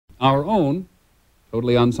Our own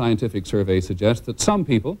totally unscientific survey suggests that some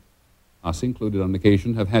people, us included on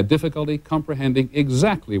occasion, have had difficulty comprehending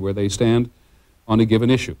exactly where they stand on a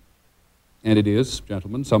given issue. And it is,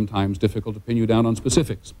 gentlemen, sometimes difficult to pin you down on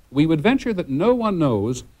specifics. We would venture that no one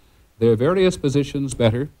knows their various positions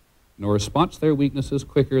better, nor spots their weaknesses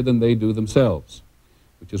quicker than they do themselves,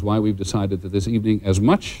 which is why we've decided that this evening, as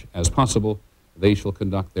much as possible, they shall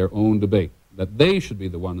conduct their own debate, that they should be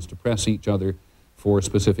the ones to press each other for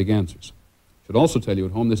specific answers. I should also tell you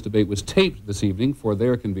at home this debate was taped this evening for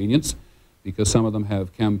their convenience, because some of them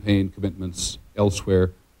have campaign commitments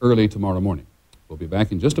elsewhere early tomorrow morning. We'll be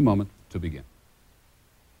back in just a moment to begin.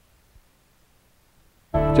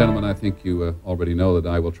 Gentlemen, I think you already know that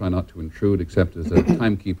I will try not to intrude except as a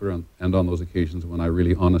timekeeper and on those occasions when I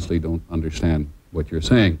really honestly don't understand what you're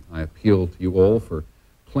saying. I appeal to you all for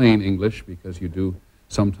plain English because you do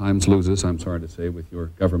sometimes lose us, I'm sorry to say, with your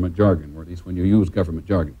government jargon, or at least when you use government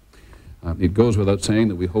jargon. It goes without saying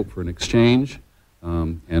that we hope for an exchange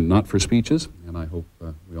and not for speeches, and I hope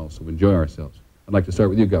we also enjoy ourselves. I'd like to start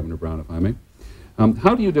with you, Governor Brown, if I may.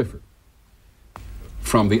 How do you differ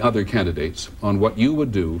from the other candidates on what you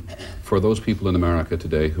would do for those people in America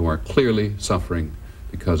today who are clearly suffering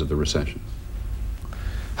because of the recession?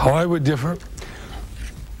 How I would differ?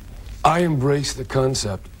 I embrace the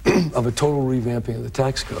concept of a total revamping of the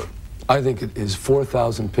tax code. I think it is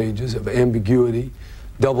 4,000 pages of ambiguity,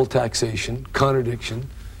 double taxation, contradiction,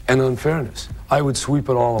 and unfairness. I would sweep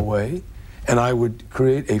it all away, and I would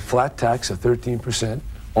create a flat tax of 13%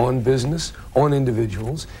 on business, on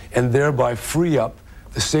individuals, and thereby free up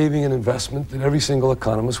the saving and investment that every single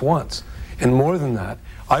economist wants. And more than that,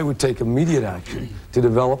 I would take immediate action to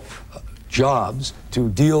develop jobs to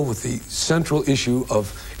deal with the central issue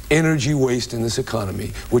of energy waste in this economy,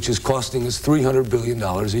 which is costing us $300 billion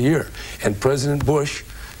a year. And President Bush,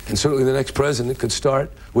 and certainly the next president, could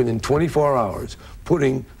start within 24 hours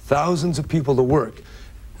putting thousands of people to work,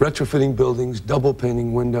 retrofitting buildings, double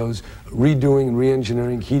painting windows, redoing and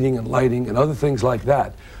re-engineering heating and lighting and other things like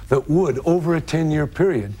that, that would, over a 10-year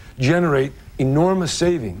period, generate enormous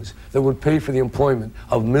savings that would pay for the employment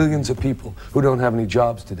of millions of people who don't have any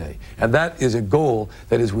jobs today. And that is a goal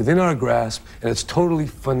that is within our grasp, and it's totally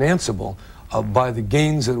financeable by the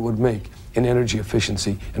gains that it would make in energy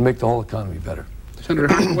efficiency and make the whole economy better.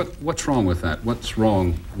 Senator, what's wrong with that? What's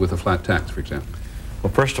wrong with a flat tax, for example?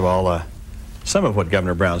 Well, first of all, some of what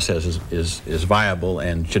Governor Brown says is viable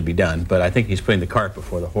and should be done, but I think he's putting the cart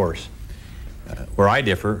before the horse. Where I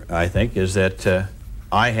differ, I think, is that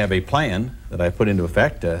I have a plan that I put into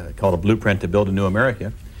effect called a Blueprint to Build a New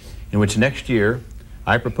America, in which next year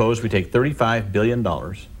I propose we take $35 billion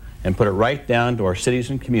and put it right down to our cities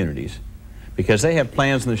and communities, because they have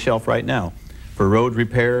plans on the shelf right now for road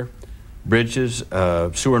repair, bridges,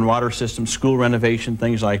 sewer and water systems, school renovation,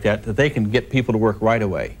 things like that, that they can get people to work right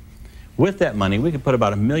away. With that money, we could put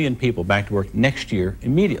about 1 million people back to work next year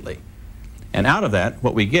immediately. And out of that,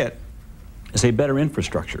 what we get is a better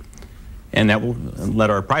infrastructure. And that will let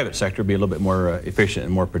our private sector be a little bit more efficient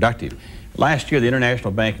and more productive. Last year, the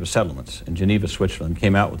International Bank of Settlements in Geneva, Switzerland,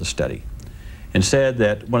 came out with a study and said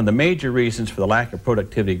that one of the major reasons for the lack of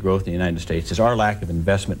productivity growth in the United States is our lack of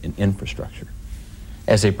investment in infrastructure.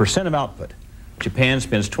 As a percent of output, Japan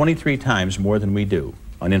spends 23 times more than we do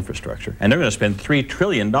on infrastructure, and they're going to spend $3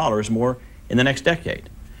 trillion more in the next decade.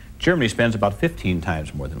 Germany spends about 15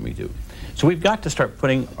 times more than we do. So we've got to start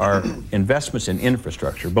putting our investments in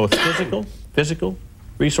infrastructure, both physical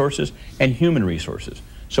resources and human resources.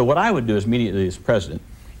 So what I would do immediately as president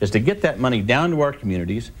is to get that money down to our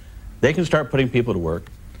communities. They can start putting people to work.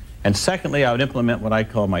 And secondly, I would implement what I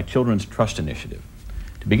call my Children's Trust Initiative,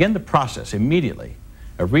 to begin the process immediately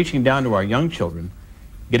of reaching down to our young children,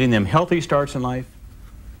 getting them healthy starts in life,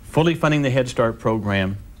 fully funding the Head Start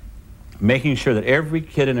program, making sure that every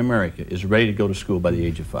kid in America is ready to go to school by the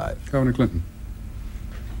age of 5. Governor Clinton.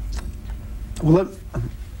 Well,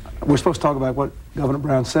 we're supposed to talk about what Governor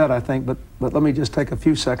Brown said, I think, but let me just take a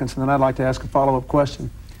few seconds, and then I'd like to ask a follow-up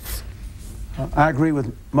question. I agree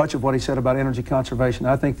with much of what he said about energy conservation.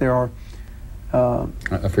 I think there are...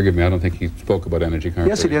 forgive me, I don't think he spoke about energy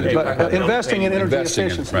conservation. Yes, he did, but investing in energy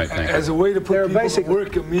efficiency. Right, thank you. As a way to put people to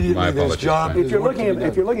work immediately, this job if you're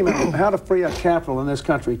looking at how to free up capital in this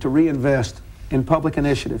country to reinvest in public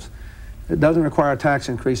initiatives, it doesn't require a tax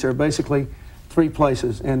increase. There are basically 3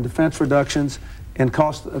 places: in defense reductions, in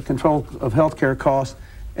cost control of health care costs,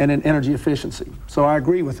 and in energy efficiency. So I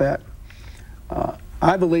agree with that.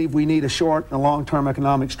 I believe we need a short and long-term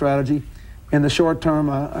economic strategy. In the short term,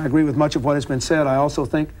 I agree with much of what has been said. I also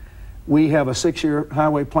think we have a 6-year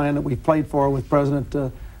highway plan that we played for with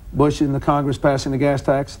President Bush in the Congress passing the gas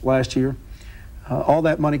tax last year. All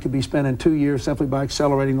that money could be spent in 2 years simply by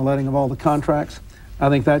accelerating the letting of all the contracts. I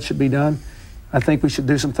think that should be done. I think we should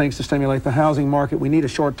do some things to stimulate the housing market. We need a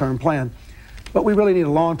short-term plan, but we really need a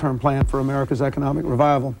long-term plan for America's economic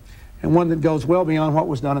revival, and one that goes well beyond what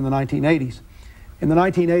was done in the 1980s. In the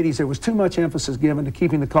 1980s, there was too much emphasis given to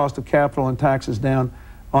keeping the cost of capital and taxes down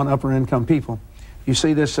on upper-income people. You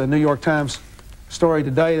see this New York Times story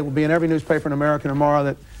today that will be in every newspaper in America tomorrow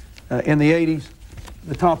that in the 80s,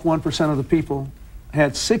 the top 1% of the people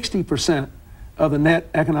had 60% of the net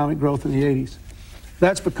economic growth in the 80s.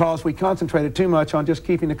 That's because we concentrated too much on just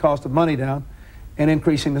keeping the cost of money down and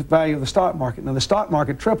increasing the value of the stock market. Now, the stock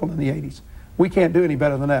market tripled in the 80s. We can't do any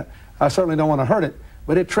better than that. I certainly don't want to hurt it,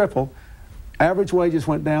 but it tripled. Average wages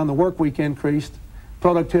went down, the work week increased,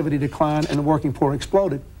 productivity declined, and the working poor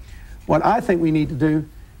exploded. What I think we need to do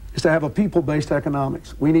is to have a people-based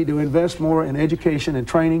economics. We need to invest more in education and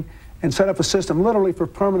training and set up a system literally for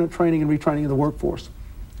permanent training and retraining of the workforce.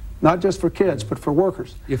 Not just for kids, but for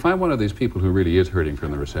workers. If I'm one of these people who really is hurting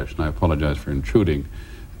from the recession, I apologize for intruding,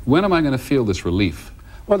 when am I going to feel this relief?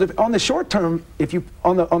 Well, on the short term, if you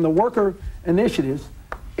on the worker initiatives,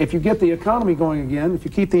 if you get the economy going again, if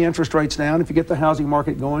you keep the interest rates down, if you get the housing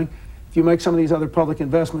market going, if you make some of these other public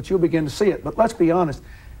investments, you'll begin to see it. But let's be honest,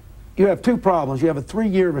 you have two problems. You have a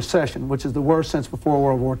 3-year recession, which is the worst since before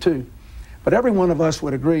World War II. But every one of us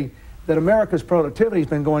would agree that America's productivity has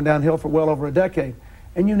been going downhill for well over a decade.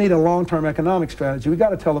 And you need a long-term economic strategy. We've got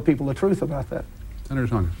to tell the people the truth about that. Senator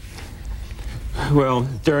Tonkin. Well,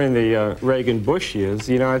 during the Reagan-Bush years,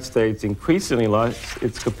 the United States increasingly lost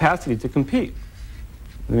its capacity to compete.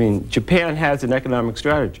 I mean, Japan has an economic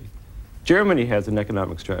strategy. Germany has an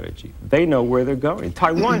economic strategy. They know where they're going.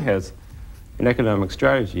 Taiwan has an economic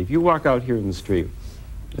strategy. If you walk out here in the street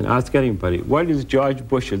and ask anybody, what is George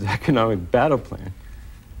Bush's economic battle plan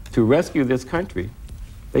to rescue this country,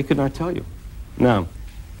 they could not tell you. Now,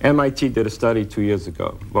 MIT did a study 2 years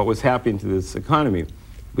ago. What was happening to this economy?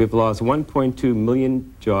 We've lost 1.2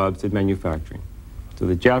 million jobs in manufacturing. So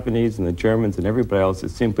the Japanese and the Germans and everybody else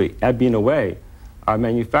is simply ebbing away our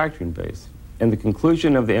manufacturing base. And the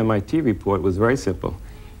conclusion of the MIT report was very simple.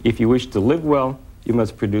 If you wish to live well, you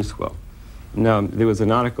must produce well. Now, there was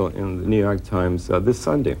an article in the New York Times this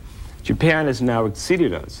Sunday. Japan has now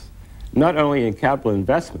exceeded us, not only in capital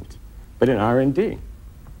investment, but in R&D.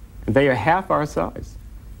 And they are half our size.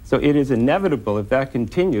 So it is inevitable, if that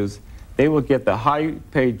continues, they will get the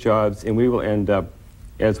high-paid jobs, and we will end up,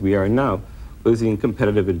 as we are now, losing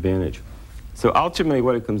competitive advantage. So ultimately,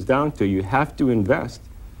 what it comes down to, you have to invest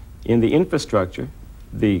in the infrastructure,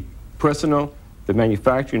 the personal, the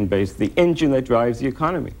manufacturing base, the engine that drives the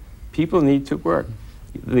economy. People need to work.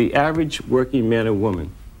 The average working man or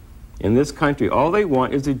woman in this country, all they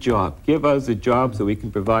want is a job. Give us a job so we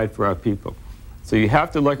can provide for our people. So you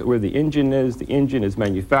have to look at where the engine is. The engine is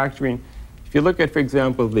manufacturing. If you look at, for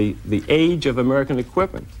example, the age of American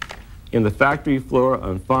equipment in the factory floor,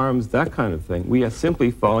 on farms, that kind of thing, we are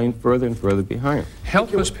simply falling further and further behind.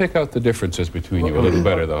 Help us pick out the differences between you a little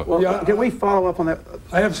better, though. Well, Yeah, can we follow up on that?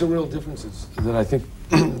 I have some real differences that I think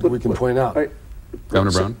we can point out. Right.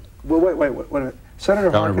 Governor Brown? Well, wait a minute.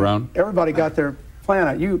 Senator Governor Harkin, Brown? everybody got their plan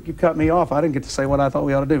out. You cut me off. I didn't get to say what I thought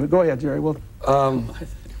we ought to do. But go ahead, Jerry. Well,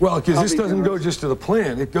 because this doesn't go just to the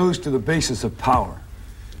plan. It goes to the basis of power.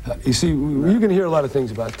 You see, you can hear a lot of things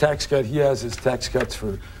about tax cut. He has his tax cuts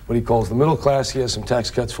for what he calls the middle class. He has some tax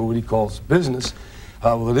cuts for what he calls business.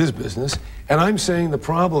 Well, it is business. And I'm saying the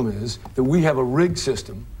problem is that we have a rigged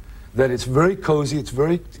system, that it's very cozy, it's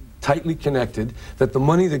very tightly connected, that the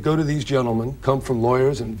money that go to these gentlemen come from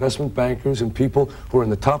lawyers and investment bankers and people who are in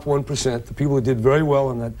the top 1%, the people who did very well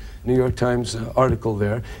in that New York Times article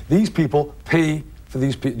there. These people pay for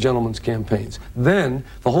these gentlemen's campaigns. Then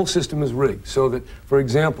the whole system is rigged so that, for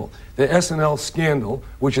example, the SNL scandal,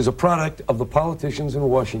 which is a product of the politicians in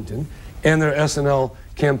Washington and their SNL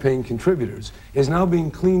campaign contributors, is now being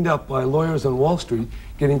cleaned up by lawyers on Wall Street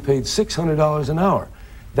getting paid $600 an hour.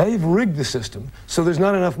 They've rigged the system so there's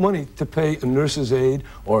not enough money to pay a nurse's aide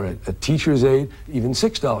or a teacher's aide even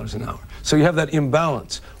 $6 an hour. So you have that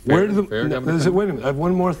imbalance. Fair, Wait a minute, I have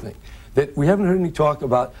one more thing. That we haven't heard any talk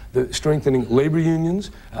about the strengthening labor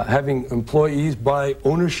unions, having employees buy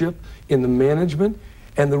ownership in the management.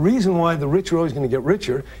 And the reason why the rich are always going to get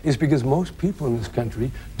richer is because most people in this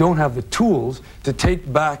country don't have the tools to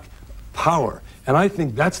take back power. And I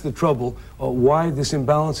think that's the trouble why this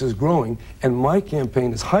imbalance is growing, and my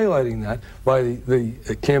campaign is highlighting that by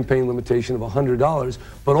the campaign limitation of $100,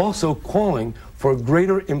 but also calling for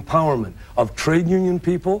greater empowerment of trade union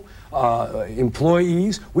people,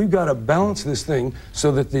 employees. We've got to balance this thing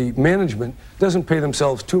so that the management doesn't pay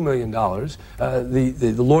themselves $2 million.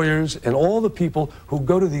 The lawyers and all the people who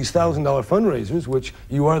go to these $1,000 fundraisers, which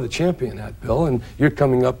you are the champion at, Bill, and you're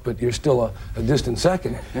coming up, but you're still a distant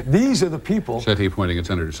second. These are the people. Said he, pointing at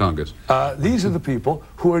Senator Tsongas. These are the people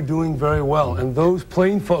who are doing very well, and those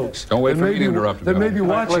plain folks. Don't wait for me to interrupt. That may be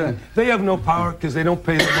watching. They have no power because they don't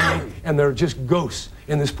pay the money, and they're just ghosts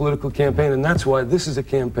in this political campaign, and that's why this is a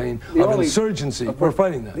campaign of insurgency. We're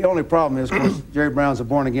fighting that. The only problem is, of course, Jerry Brown's a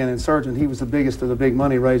born-again insurgent. He was the biggest of the big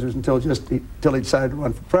money raisers until he decided to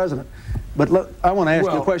run for president. But look, I want to ask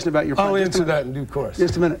you a question about your plan. I'll answer that in due course.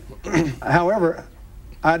 Just a minute. However,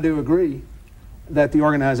 I do agree that the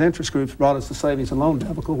organized interest groups brought us the savings and loan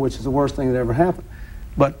debacle, which is the worst thing that ever happened.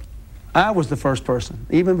 But I was the first person,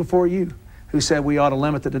 even before you, who said we ought to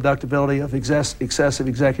limit the deductibility of excessive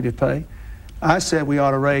executive pay. I said we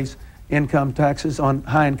ought to raise income taxes on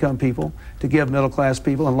high-income people to give middle-class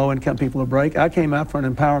people and low-income people a break. I came out for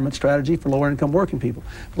an empowerment strategy for lower-income working people.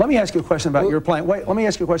 Let me ask you a question about your plan. Wait, let me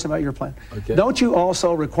ask you a question about your plan. Okay. Don't you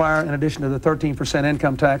also require, in addition to the 13%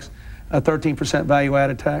 income tax, a 13%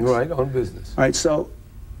 value-added tax? Right, on business. All right, so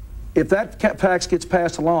if that tax gets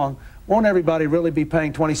passed along, won't everybody really be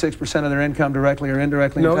paying 26% of their income directly or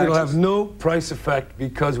indirectly in taxes? No, it'll have no price effect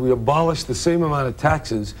because we abolished the same amount of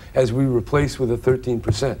taxes as we replaced with a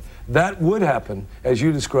 13%. That would happen, as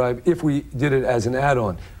you described, if we did it as an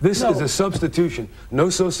add-on. This is a substitution. No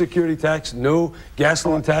Social Security tax, no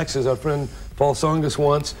gasoline tax, as our friend Paul Tsongas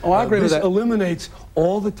wants. Oh, I agree with that. This eliminates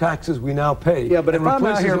all the taxes we now pay. Yeah, but if I'm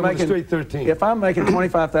out here making straight 13. If I'm making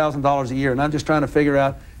 $25,000 a year and I'm just trying to figure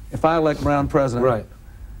out if I elect Brown president, right.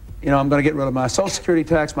 You know, I'm going to get rid of my Social Security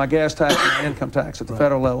tax, my gas tax, and my income tax at the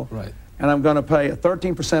federal level. Right. And I'm going to pay a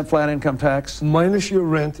 13% flat income tax. Minus your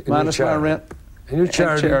rent and minus your my rent and your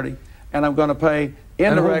charity. And I'm going to pay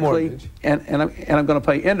indirectly, and I'm going to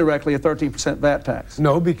pay indirectly a 13% VAT tax.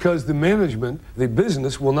 No, because the management, the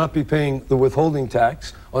business, will not be paying the withholding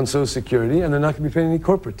tax on Social Security, and they're not going to be paying any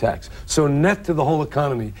corporate tax. So net to the whole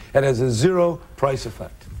economy, it has a zero price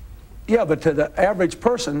effect. Yeah, but to the average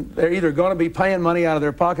person, they're either going to be paying money out of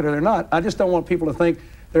their pocket or they're not. I just don't want people to think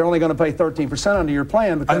they're only going to pay 13% under your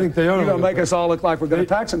plan, because I think they are. You're going to make us all look like we're going to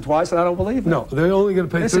tax them twice, and I don't believe that. No, they're only going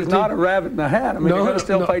to pay 13%. This is not a rabbit in a hat. I mean, they're going to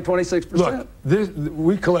still pay 26%. Look,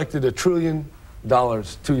 we collected $1 trillion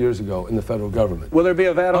 2 years ago in the federal government. Will there be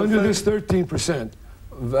a VAT on under this 13%?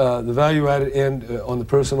 The value added and on the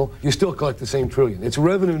personal, you still collect the same trillion. It's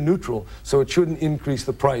revenue neutral, so it shouldn't increase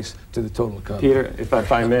the price to the total economy. Peter,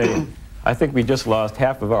 if I may, I think we just lost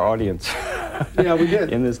half of our audience. Yeah, we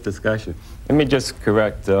did. In this discussion. Let me just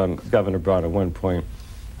correct Governor Brown at one point.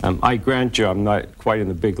 I grant you I'm not quite in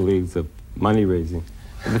the big leagues of money raising.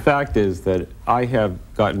 But the fact is that I have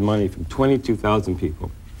gotten money from 22,000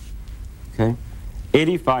 people. Okay?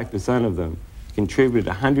 85% of them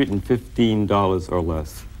contributed $115 or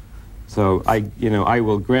less. So I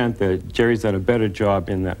will grant that Jerry's done a better job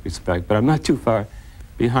in that respect, but I'm not too far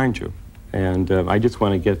behind you. And I just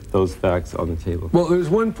want to get those facts on the table. Well, there's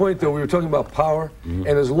one point, though. We were talking about power, and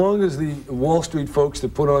as long as the Wall Street folks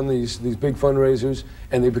that put on these big fundraisers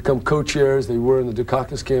and they become co-chairs, they were in the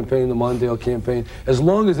Dukakis campaign, the Mondale campaign, as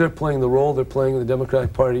long as they're playing the role they're playing in the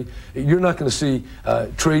Democratic Party, you're not going to see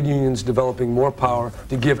trade unions developing more power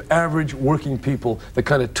to give average working people the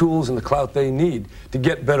kind of tools and the clout they need to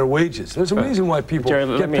get better wages. There's a reason why people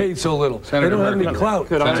get paid so little. They don't have any clout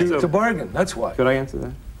to bargain. That's why. Could I answer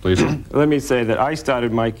that? Please. Let me say that I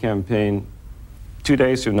started my campaign 2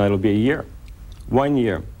 days from now. It'll be a year. 1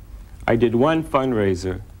 year. I did one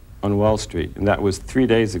fundraiser on Wall Street, and that was 3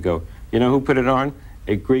 days ago. You know who put it on?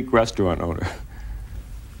 A Greek restaurant owner.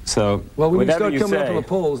 So, well, when you whatever start coming up say, on the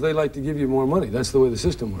polls, they like to give you more money. That's the way the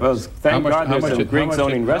system works. Well, thank God there's some Greeks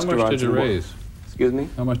owning restaurants. How much did you raise? Excuse me?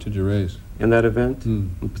 How much did you raise? In that event?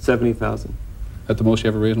 70,000. That's the most you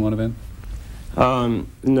ever raised in one event?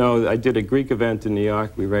 No, I did a Greek event in New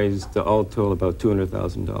York. We raised all told about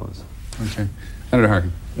 $200,000. Okay. Senator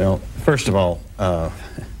Harkin. Well, first of all,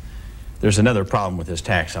 there's another problem with this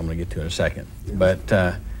tax I'm going to get to in a second. But,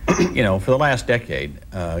 you know, for the last decade,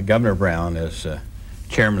 Governor Brown, as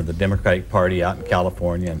chairman of the Democratic Party out in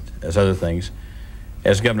California and as other things,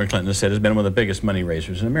 as Governor Clinton said, has been one of the biggest money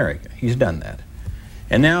raisers in America. He's done that.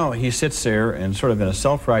 And now he sits there and sort of in a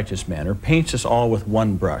self-righteous manner paints us all with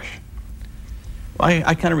one brush.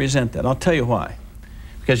 I kind of resent that. I'll tell you why.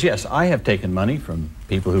 Because, yes, I have taken money from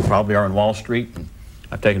people who probably are on Wall Street, and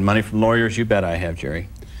I've taken money from lawyers. You bet I have, Jerry.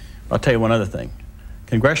 I'll tell you one other thing.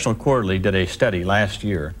 Congressional Quarterly did a study last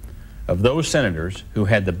year of those senators who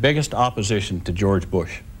had the biggest opposition to George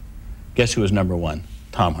Bush. Guess who was number one?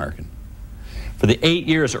 Tom Harkin. For the 8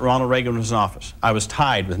 years that Ronald Reagan was in office, I was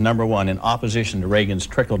tied with number one in opposition to Reagan's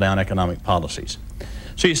trickle-down economic policies.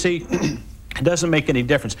 So you see, it doesn't make any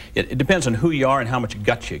difference. It depends on who you are and how much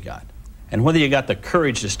guts you got, and whether you got the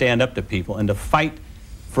courage to stand up to people and to fight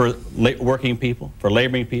for working people, for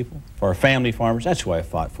laboring people, for our family farmers. That's who I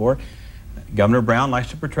fought for. Governor Brown likes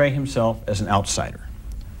to portray himself as an outsider,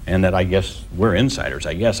 and that I guess we're insiders.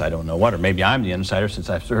 I guess I don't know what, or maybe I'm the insider since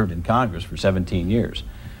I've served in Congress for 17 years.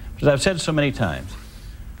 As I've said so many times,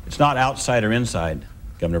 it's not outside or inside,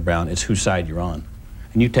 Governor Brown, it's whose side you're on.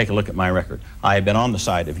 And you take a look at my record. I have been on the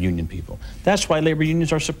side of union people. That's why labor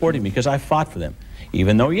unions are supporting me, because I fought for them.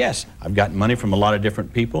 Even though, yes, I've gotten money from a lot of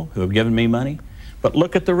different people who have given me money, but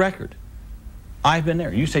look at the record. I've been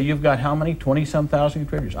there. You say you've got how many? 20-some thousand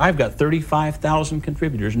contributors. I've got 35,000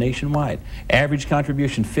 contributors nationwide. Average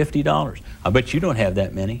contribution, $50. I bet you don't have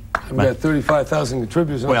that many. I've got 35,000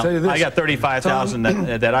 contributors. Well, I'll tell you this. I got 35,000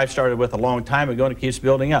 that I started with a long time ago, and it keeps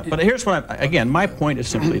building up. But here's what again, my point is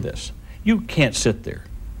simply this. You can't sit there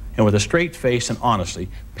and with a straight face and honestly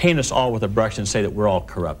paint us all with a brush and say that we're all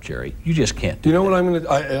corrupt, Jerry. You just can't do You know that. what I'm going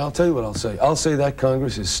to, I'll tell you what I'll say. I'll say that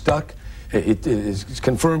Congress is stuck. It's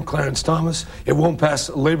confirmed Clarence Thomas. It won't pass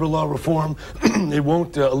labor law reform. It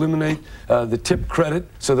won't eliminate the tip credit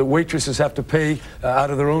so that waitresses have to pay out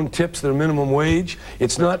of their own tips their minimum wage.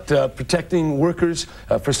 It's not protecting workers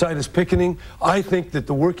for situs picketing. I think that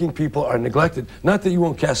the working people are neglected. Not that you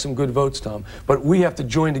won't cast some good votes, Tom, but we have to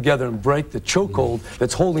join together and break the chokehold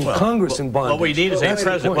that's holding Congress in bondage. What we need is a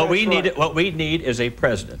president. What we need is a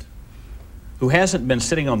president who hasn't been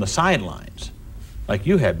sitting on the sidelines like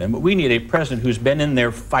you have been, but we need a president who's been in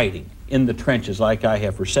there fighting in the trenches like I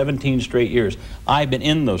have for 17 straight years. I've been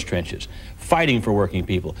in those trenches, fighting for working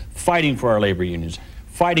people, fighting for our labor unions,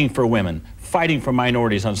 fighting for women, fighting for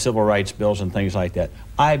minorities on civil rights bills and things like that.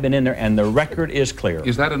 I've been in there, and the record is clear.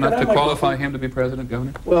 Is that enough to qualify him to be president,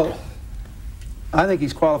 Governor? Well, I think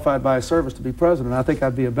he's qualified by his service to be president. I think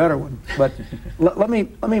I'd be a better one. But let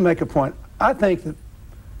me make a point. I think that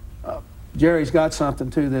Jerry's got something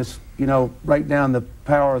to this, you know, break down the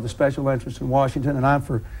power of the special interests in Washington, and I'm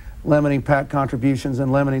for limiting PAC contributions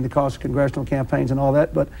and limiting the cost of congressional campaigns and all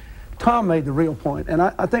that. But Tom made the real point, and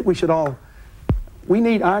I think we should all,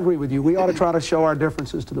 I agree with you, we ought to try to show our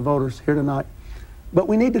differences to the voters here tonight. But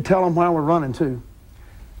we need to tell them why we're running too.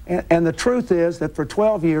 And the truth is that for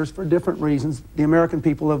 12 years, for different reasons, the American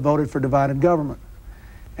people have voted for divided government.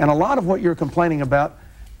 And a lot of what you're complaining about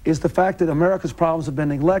is the fact that America's problems have been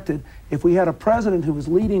neglected. If we had a president who was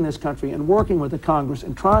leading this country and working with the Congress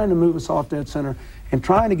and trying to move us off dead center and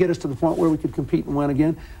trying to get us to the point where we could compete and win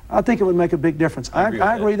again, I think it would make a big difference.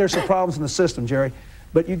 I agree there's some problems in the system, Jerry,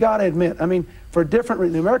 but you got to admit, I mean, for different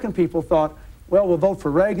reasons, the American people thought, well, we'll vote for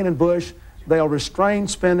Reagan and Bush, they'll restrain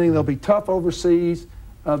spending, they'll be tough overseas,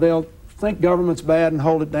 they'll think government's bad and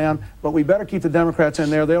hold it down, but we better keep the Democrats in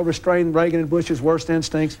there. They'll restrain Reagan and Bush's worst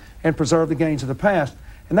instincts and preserve the gains of the past.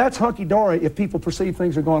 And that's hunky-dory if people perceive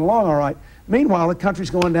things are going along all right. Meanwhile, the country's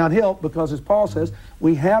going downhill because, as Paul says,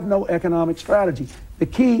 we have no economic strategy. The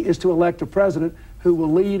key is to elect a president who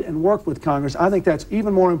will lead and work with Congress. I think that's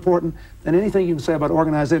even more important than anything you can say about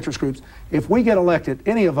organized interest groups. If we get elected,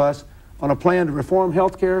 any of us, on a plan to reform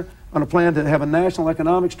health care, on a plan to have a national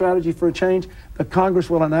economic strategy for a change, the Congress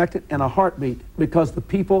will enact it in a heartbeat because the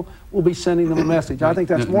people will be sending them a message. I think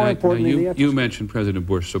that's more important than the interest. You mentioned President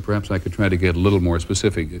Bush, so perhaps I could try to get a little more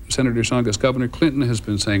specific. Senator Tsongas, Governor Clinton has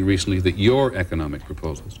been saying recently that your economic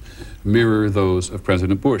proposals mirror those of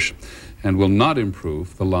President Bush and will not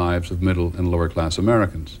improve the lives of middle and lower class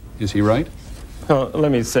Americans. Is he right? Well,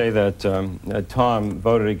 let me say that Tom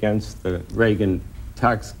voted against the Reagan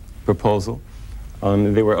tax proposal.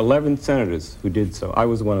 There were 11 senators who did so. I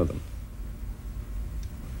was one of them.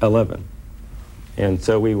 11. And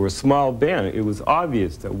so we were a small band. It was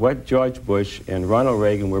obvious that what George Bush and Ronald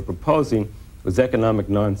Reagan were proposing was economic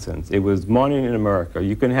nonsense. It was money in America.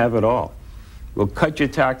 You can have it all. We'll cut your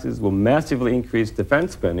taxes, we'll massively increase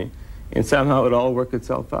defense spending, and somehow it'll all work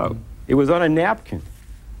itself out. It was on a napkin.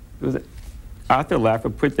 Arthur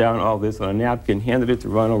Laffer put down all this on a napkin, handed it to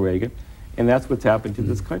Ronald Reagan, and that's what's happened to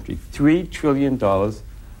this country. $3 trillion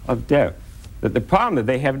of debt. The problem is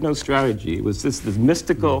they have no strategy. It was just this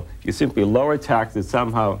mystical, you simply lower taxes,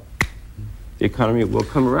 somehow the economy will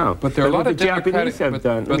come around. But there are a lot of Japanese have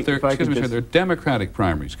done. there are Democratic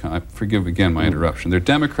primaries. Forgive again my interruption. There are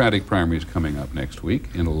Democratic primaries coming up next week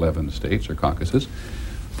in 11 states or caucuses.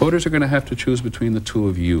 Voters are going to have to choose between the two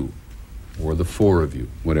of you. or the four of you,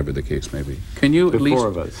 whatever the case may be. Can you The at least, four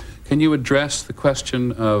of us. Can you address the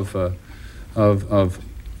question of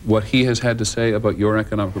what he has had to say about your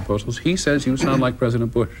economic proposals? He says you sound like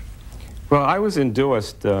President Bush. Well, I was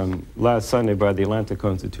endorsed last Sunday by the Atlanta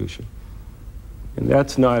Constitution. And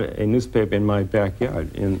that's not a newspaper in my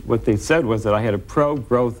backyard. And what they said was that I had a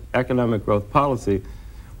pro-growth, economic growth policy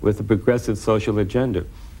with a progressive social agenda.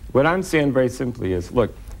 What I'm saying very simply is,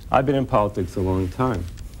 look, I've been in politics a long time.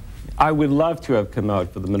 I would love to have come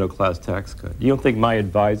out for the middle-class tax cut. You don't think my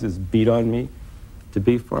advisors beat on me to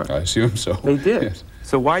be for it? I assume so. They did. Yes.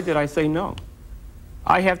 So why did I say no?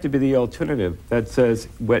 I have to be the alternative that says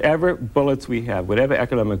whatever bullets we have, whatever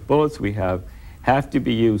economic bullets we have to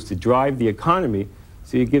be used to drive the economy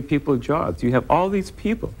so you give people jobs. You have all these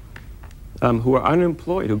people who are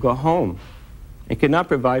unemployed, who go home and cannot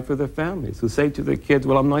provide for their families, who say to their kids,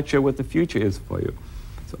 well, I'm not sure what the future is for you.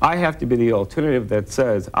 So I have to be the alternative that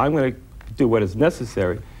says I'm going to do what is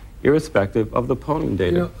necessary irrespective of the polling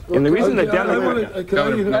data. And the reason that I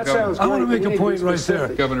want to make a point right there.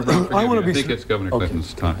 Governor Brown, I want to be think it's Governor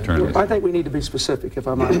Clinton's turn. I think we need to be specific, if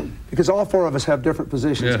I might, because all four of us have different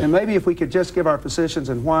positions. Yeah. And maybe if we could just give our positions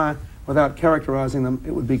and why without characterizing them,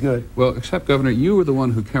 it would be good. Well, except, Governor, you were the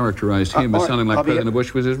one who characterized him as sounding like President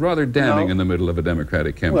Bush, which is rather damning in the middle of a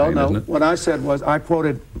Democratic campaign, isn't it? What I said was, I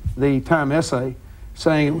quoted the Time essay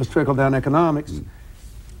saying it was trickle-down economics.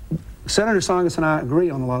 Senator Tsongas and I agree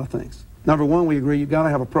on a lot of things. Number one, we agree you've got to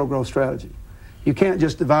have a pro-growth strategy. You can't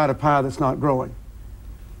just divide a pie that's not growing.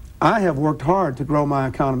 I have worked hard to grow my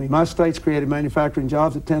economy. My state's created manufacturing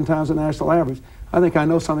jobs at 10 times the national average. I think I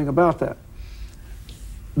know something about that.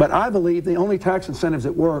 But I believe the only tax incentives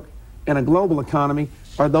that work in a global economy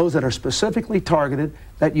are those that are specifically targeted,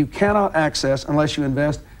 that you cannot access unless you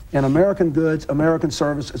invest in American goods, American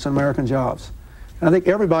services, and American jobs. And I think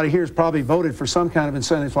everybody here has probably voted for some kind of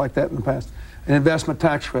incentives like that in the past. An investment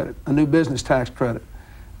tax credit, a new business tax credit,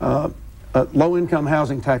 a low-income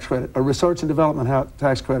housing tax credit, a research and development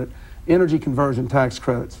tax credit, energy conversion tax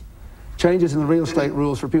credits, changes in the real estate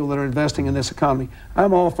rules for people that are investing in this economy.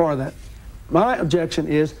 I'm all for that. My objection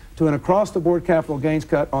is to an across-the-board capital gains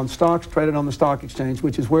cut on stocks traded on the stock exchange,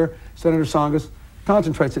 which is where Senator Tsongas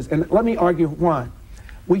concentrates this. And let me argue why.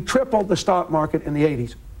 We tripled the stock market in the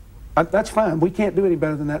 80s. That's fine. We can't do any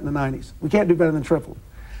better than that in the 90s. We can't do better than triple.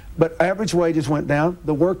 But average wages went down,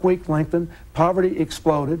 the work week lengthened, poverty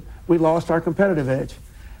exploded, we lost our competitive edge.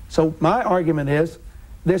 So my argument is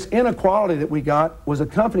this inequality that we got was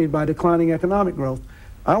accompanied by declining economic growth.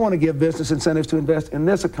 I want to give business incentives to invest in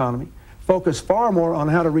this economy, focus far more on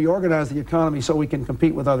how to reorganize the economy so we can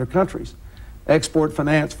compete with other countries. Export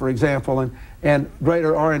finance, for example, and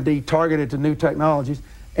greater R&D targeted to new technologies,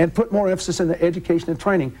 and put more emphasis in the education and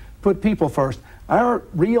training. Put people first. Our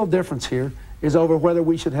real difference here is over whether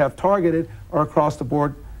we should have targeted or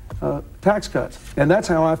across-the-board tax cuts. And that's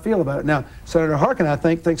how I feel about it. Now, Senator Harkin, I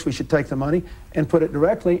think, thinks we should take the money and put it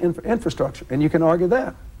directly in infrastructure. And you can argue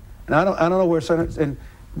that. And I don't know where Senator and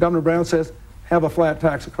Governor Brown says have a flat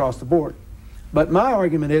tax across the board. But my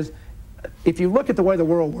argument is, if you look at the way the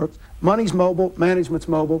world works, money's mobile, management's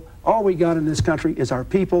mobile. All we got in this country is our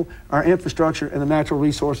people, our infrastructure, and the natural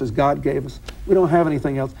resources God gave us. We don't have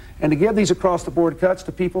anything else. And to give these across-the-board cuts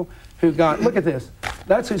to people who got, look at this,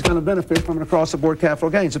 that's who's going to benefit from an across-the-board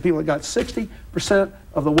capital gains. The people that got 60%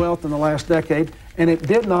 of the wealth in the last decade, and it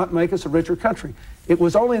did not make us a richer country. It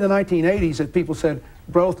was only in the 1980s that people said,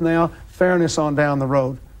 growth now, fairness on down the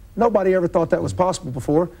road. Nobody ever thought that was possible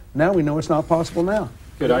before. Now we know it's not possible now.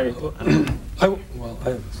 Could I?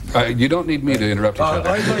 You don't need me to interrupt each other.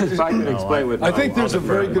 I think there's a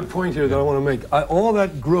very good point here that I want to make. All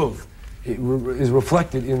that growth is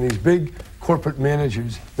reflected in these big corporate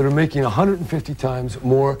managers that are making 150 times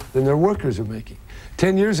more than their workers are making.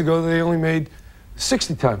 10 years ago, they only made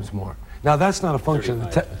 60 times more. Now, that's not a function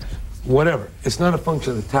of the whatever. It's not a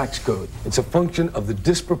function of the tax code. It's a function of the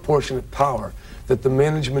disproportionate power that the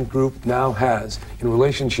management group now has in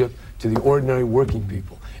relationship to the ordinary working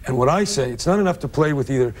people. And what I say, it's not enough to play with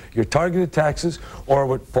either your targeted taxes or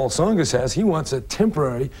what Paul Tsongas has. He wants a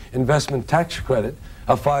temporary investment tax credit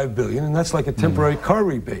of $5 billion, and that's like a temporary car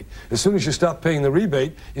rebate. As soon as you stop paying the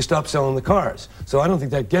rebate, you stop selling the cars. So I don't think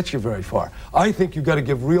that gets you very far. I think you've got to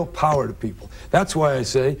give real power to people. That's why I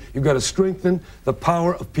say you've got to strengthen the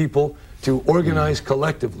power of people to organize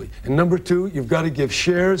collectively. And number two, you've got to give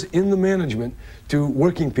shares in the management to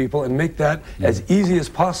working people and make that as easy as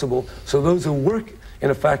possible so those who work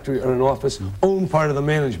in a factory or an office own part of the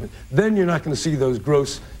management. Then you're not going to see those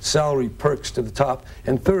gross salary perks to the top.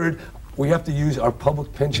 And third, we have to use our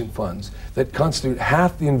public pension funds that constitute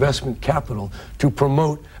half the investment capital to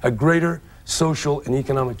promote a greater social and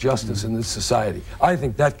economic justice in this society. I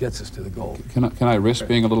think that gets us to the goal. Can I risk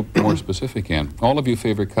being a little more specific, Ann? All of you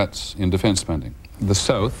favor cuts in defense spending. The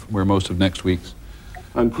South, where most of next week's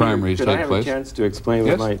primaries take place. Could I have a chance to explain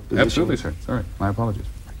what my position absolutely, is? sir. Sorry, my apologies.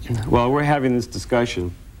 Well, we're having this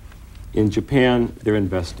discussion. In Japan, they're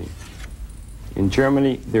investing. In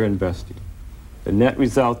Germany, they're investing. The net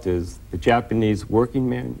result is the Japanese working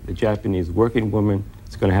man, the Japanese working woman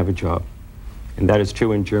is going to have a job. And that is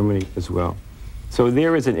true in Germany as well. So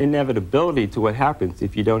there is an inevitability to what happens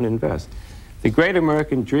if you don't invest. The great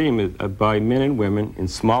American dream is by men and women in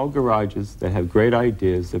small garages that have great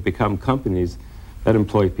ideas that become companies that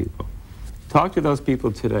employ people. Talk to those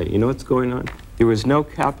people today. You know what's going on? There is no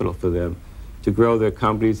capital for them to grow their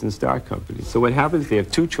companies and start companies. So what happens, they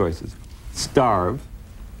have two choices. Starve,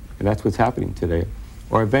 and that's what's happening today,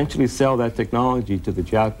 or eventually sell that technology to the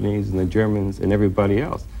Japanese and the Germans and everybody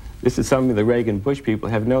else. This is something the Reagan-Bush people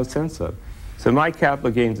have no sense of. So my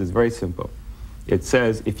capital gains is very simple. It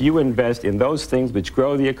says if you invest in those things which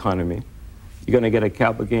grow the economy, you're going to get a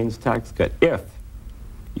capital gains tax cut if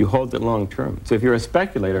you hold it long term. So if you're a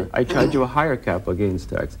speculator, I charge you a higher capital gains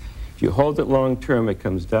tax. If you hold it long term, it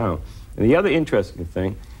comes down. And the other interesting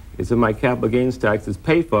thing is that my capital gains tax is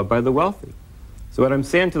paid for by the wealthy. So what I'm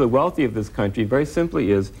saying to the wealthy of this country very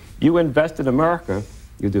simply is, you invest in America,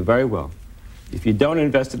 you do very well. If you don't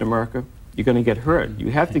invest in America, you're going to get hurt.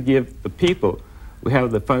 You have to give the people who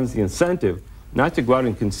have the funds the incentive not to go out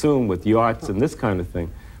and consume with yachts and this kind of thing,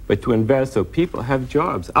 but to invest so people have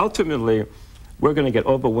jobs. Ultimately, we're going to get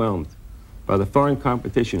overwhelmed by the foreign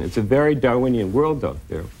competition. It's a very Darwinian world out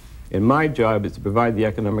there. And my job is to provide the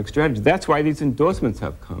economic strategy. That's why these endorsements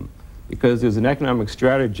have come, because there's an economic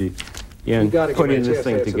strategy in putting this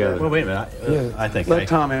thing together. Well, wait a minute. I think Let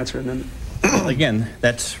Tom answer, and then again,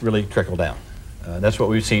 that's really trickled down. That's what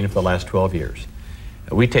we've seen for the last 12 years.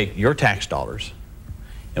 We take your tax dollars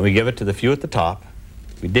and we give it to the few at the top.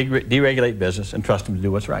 We deregulate business and trust them to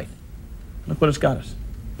do what's right. Look what it's got us.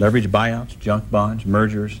 Leverage buyouts, junk bonds,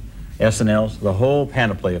 mergers, S&Ls, the whole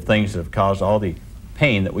panoply of things that have caused all the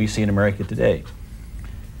pain that we see in America today.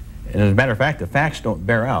 And as a matter of fact, the facts don't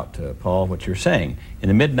bear out, Paul, what you're saying. In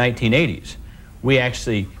the mid-1980s, we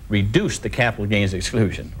actually reduced the capital gains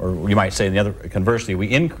exclusion, or you might say, conversely, we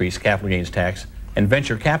increased capital gains tax, and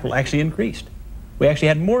venture capital actually increased. We actually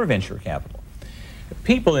had more venture capital.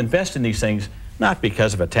 People invest in these things not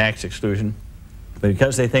because of a tax exclusion, but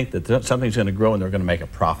because they think that something's going to grow and they're going to make a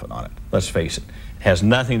profit on it. Let's face it, it has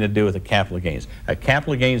nothing to do with the capital gains. A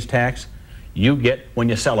capital gains tax you get when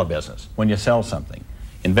you sell a business, when you sell something.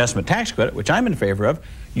 Investment tax credit, which I'm in favor of,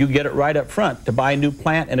 you get it right up front to buy new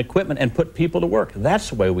plant and equipment and put people to work. That's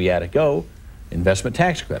the way we ought to go, investment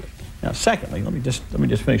tax credit. Now, secondly, let me just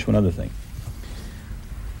finish one other thing.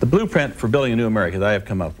 The blueprint for building a new America that I have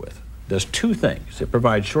come up with does two things. It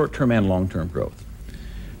provides short-term and long-term growth.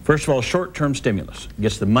 First of all, short-term stimulus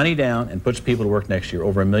gets the money down and puts people to work next year,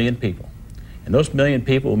 over 1 million people. And those 1 million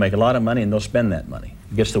people will make a lot of money and they'll spend that money.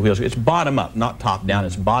 It gets the wheels. It's bottom up, not top down,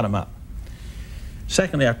 it's bottom up.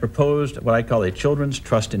 Secondly, I proposed what I call a Children's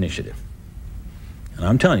Trust Initiative. And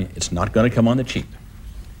I'm telling you, it's not going to come on the cheap.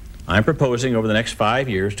 I'm proposing over the next 5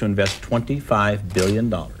 years to invest $25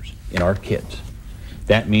 billion in our kids.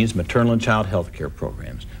 That means maternal and child health care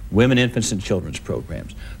programs, women, infants, and children's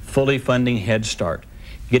programs, fully funding Head Start,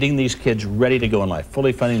 getting these kids ready to go in life,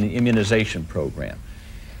 fully funding the immunization program.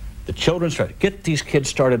 The Children's Trust, get these kids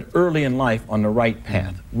started early in life on the right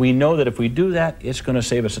path. We know that if we do that, it's going to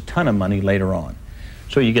save us a ton of money later on.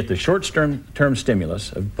 So you get the short-term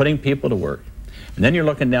stimulus of putting people to work, and then you're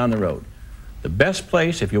looking down the road. The best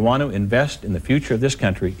place, if you want to invest in the future of this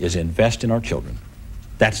country, is invest in our children.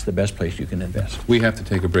 That's the best place you can invest. We have to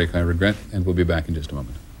take a break, I regret, and we'll be back in just a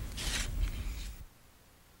moment.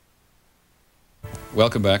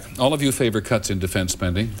 Welcome back. All of you favor cuts in defense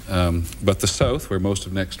spending, but the South, where most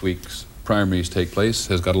of next week's primaries take place,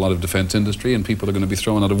 has got a lot of defense industry, and people are going to be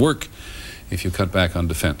thrown out of work if you cut back on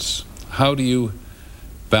defense. How do you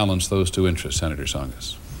balance those two interests, Senator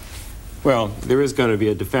Tsongas? Well, there is going to be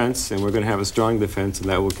a defense, and we're going to have a strong defense, and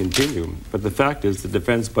that will continue. But the fact is the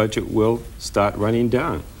defense budget will start running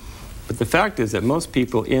down. But the fact is that most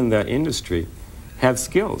people in that industry have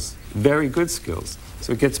skills, very good skills.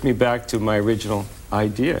 So it gets me back to my original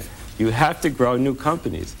idea. You have to grow new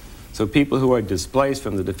companies. So people who are displaced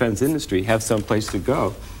from the defense industry have some place to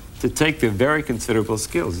go to take their very considerable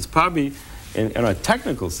skills. It's probably, in a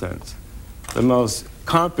technical sense, the most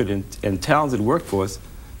competent and talented workforce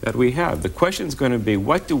that we have. The question is going to be,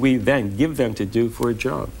 what do we then give them to do for a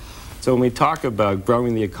job? So when we talk about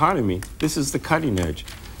growing the economy, this is the cutting edge.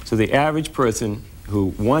 So the average person who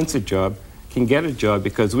wants a job can get a job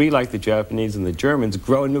because we, like the Japanese and the Germans,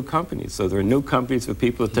 grow new companies. So there are new companies for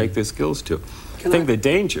people to take their skills to. I think the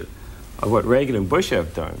danger of what Reagan and Bush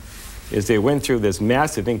have done is they went through this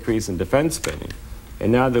massive increase in defense spending,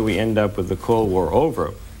 and now that we end up with the Cold War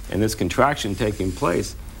over and this contraction taking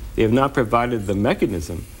place, they have not provided the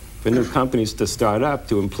mechanism for new companies to start up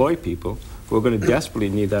to employ people who are going to desperately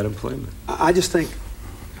need that employment. I just think,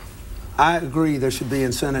 I agree there should be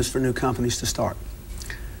incentives for new companies to start.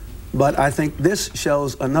 But I think this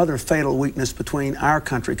shows another fatal weakness between our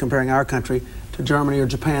country, comparing our country to Germany or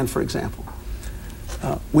Japan, for example.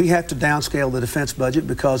 We have to downscale the defense budget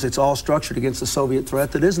because it's all structured against the Soviet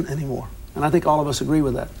threat that isn't anymore. And I think all of us agree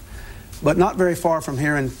with that. But not very far from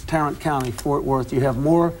here in Tarrant County, Fort Worth, you have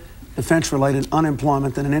more defense-related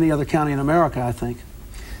unemployment than in any other county in America, I think.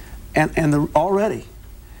 And already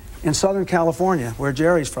in Southern California, where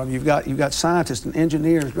Jerry's from, you've got scientists and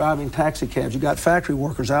engineers driving taxi cabs. You've got factory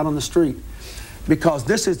workers out on the street. Because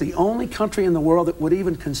this is the only country in the world that would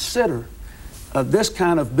even consider this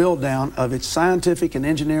kind of build-down of its scientific and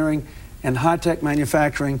engineering and high-tech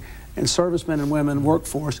manufacturing and servicemen and women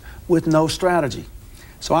workforce with no strategy.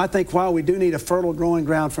 So I think while we do need a fertile growing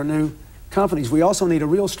ground for new companies, we also need a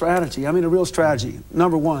real strategy. I mean, a real strategy.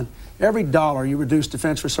 Number one, every dollar you reduce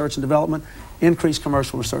defense research and development, increase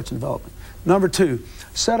commercial research and development. Number two,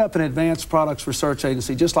 set up an advanced products research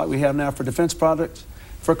agency, just like we have now for defense products,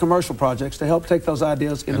 for commercial projects, to help take those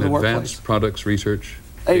ideas into the workplace. An advanced products research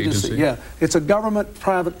agency? Yeah. It's a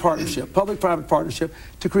government-private partnership, public-private partnership,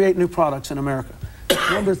 to create new products in America.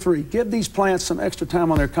 Number three, give these plants some extra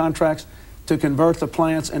time on their contracts to convert the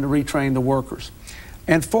plants and to retrain the workers.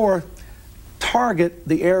 And four, target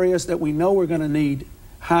the areas that we know we're going to need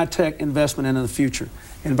high-tech investment in the future.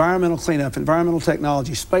 Environmental cleanup, environmental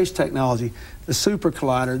technology, space technology, the super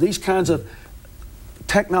collider, these kinds of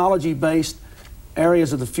technology-based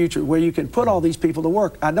areas of the future where you can put all these people to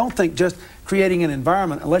work. I don't think just creating an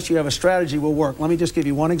environment, unless you have a strategy, will work. Let me just give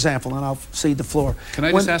you one example, and I'll cede the floor. Can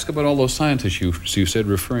I just ask about all those scientists you said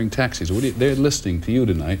referring taxis? They're listening to you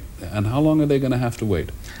tonight, and how long are they going to have to wait?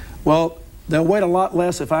 Well, they'll wait a lot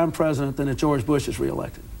less if I'm president than if George Bush is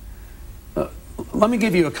reelected. Let me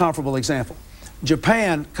give you a comparable example.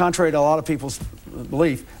 Japan, contrary to a lot of people's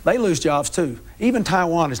belief, they lose jobs too. Even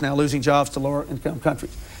Taiwan is now losing jobs to lower income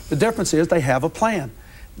countries. The difference is they have a plan.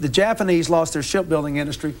 The Japanese lost their shipbuilding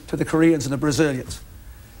industry to the Koreans and the Brazilians.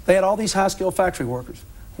 They had all these high-skilled factory workers.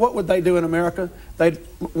 What would they do in America? They'd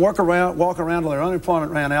walk around till their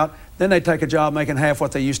unemployment ran out, then they'd take a job making half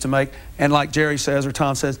what they used to make, and like Jerry says or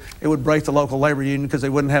Tom says, it would break the local labor union because they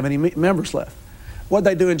wouldn't have any members left. What'd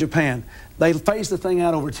they do in Japan? They phased the thing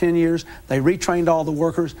out over 10 years. They retrained all the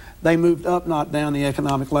workers. They moved up, not down the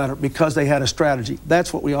economic ladder because they had a strategy.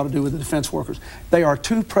 That's what we ought to do with the defense workers. They are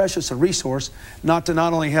too precious a resource not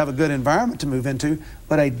only have a good environment to move into,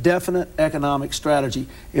 but a definite economic strategy.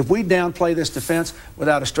 If we downplay this defense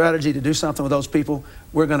without a strategy to do something with those people,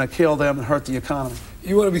 we're going to kill them and hurt the economy.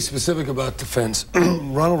 You want to be specific about defense.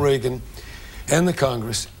 Ronald Reagan and the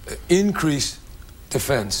Congress increased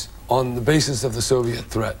defense on the basis of the Soviet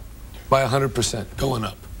threat by 100%, going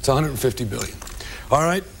up. It's 150 billion. All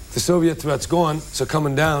right, the Soviet threat's gone, so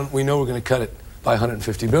coming down, we know we're going to cut it by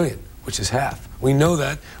 150 billion, which is half. We know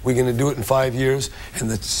that. We're going to do it in 5 years. And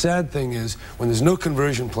the sad thing is, when there's no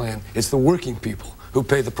conversion plan, it's the working people who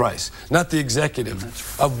pay the price, not the executive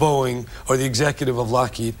of Boeing or the executive of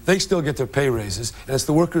Lockheed. They still get their pay raises, and it's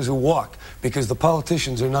the workers who walk, because the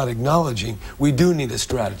politicians are not acknowledging we do need a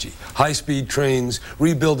strategy. High-speed trains,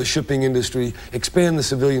 rebuild the shipping industry, expand the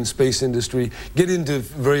civilian space industry, get into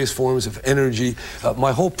various forms of energy.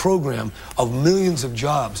 My whole program of millions of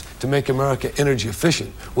jobs to make America energy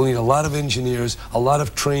efficient will need a lot of engineers, a lot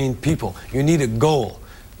of trained people. You need a goal.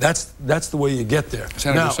 That's the way you get there.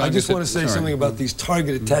 Now, I just want to say something about these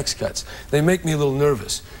targeted tax cuts. They make me a little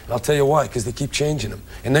nervous. And I'll tell you why, because they keep changing them.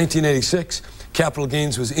 In 1986, capital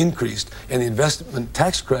gains was increased and the investment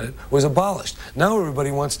tax credit was abolished. Now everybody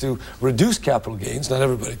wants to reduce capital gains. Not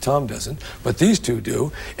everybody, Tom doesn't, but these two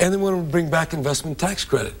do. And they want to bring back investment tax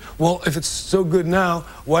credit. Well, if it's so good now,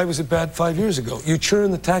 why was it bad 5 years ago? You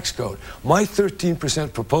churn the tax code. My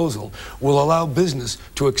 13% proposal will allow business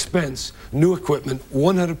to expense new equipment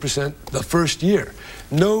 100% the first year.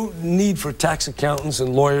 No need for tax accountants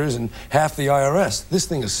and lawyers and half the IRS. This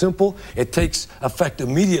thing is simple. It takes effect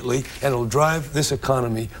immediately, and it'll drive this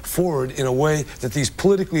economy forward in a way that these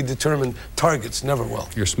politically determined targets never will.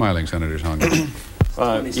 You're smiling, Senator Tonga.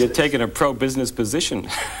 You're taking a pro-business position.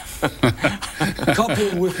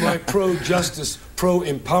 Coupled with my pro-justice,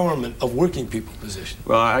 pro-empowerment of working people position.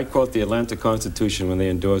 Well, I quote the Atlanta Constitution when they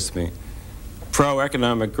endorsed me.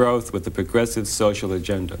 pro-economic growth with a progressive social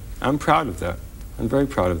agenda. I'm proud of that. I'm very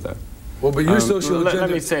proud of that. Well, but your social agenda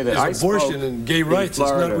let me say that is abortion and gay rights.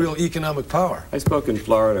 It's not real economic power. I spoke in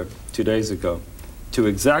Florida 2 days ago to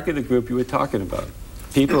exactly the group you were talking about,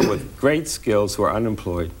 people with great skills who are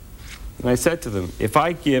unemployed. And I said to them, if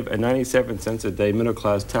I give a 97 cents a day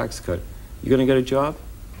middle-class tax cut, you going to get a job?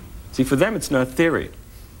 See, for them, it's not theory.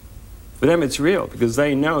 For them, it's real, because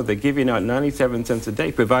they know that giving out 97 cents a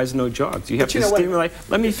day provides no jobs. You have to stimulate.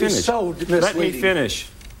 Let me finish. Let me finish.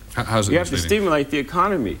 How's it You have to stimulate the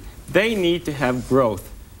economy. They need to have growth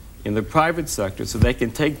in the private sector so they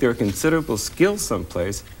can take their considerable skills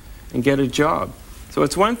someplace and get a job. So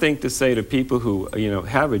it's one thing to say to people who,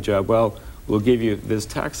 have a job, well, we'll give you this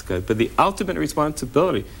tax cut. But the ultimate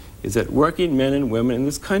responsibility is that working men and women in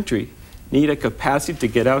this country need a capacity to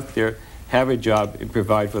get out there, have a job, and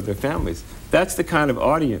provide for their families. That's the kind of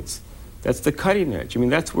audience. That's the cutting edge. I mean,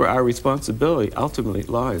 that's where our responsibility ultimately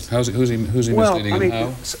lies. Who's he misleading and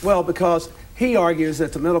how? Well, because he argues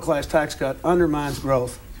that the middle-class tax cut undermines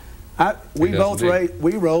growth. We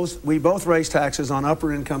both raise taxes on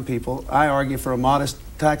upper-income people. I argue for a modest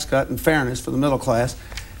tax cut and fairness for the middle class.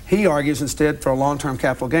 He argues instead for a long-term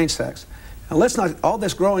capital gains tax. Now, let's not, all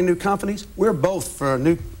this growing new companies, we're both for a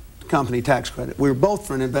new company tax credit. We're both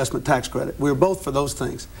for an investment tax credit. We're both for those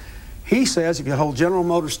things. He says if you hold General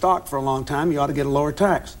Motors stock for a long time, you ought to get a lower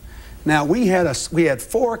tax. Now, we had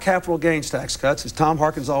 4 capital gains tax cuts, as Tom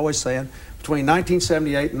Harkin's always saying, between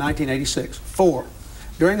 1978 and 1986. 4.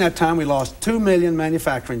 During that time, we lost 2 million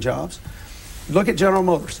manufacturing jobs. Look at General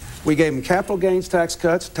Motors. We gave them capital gains tax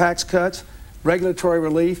cuts, regulatory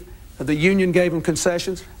relief. The union gave them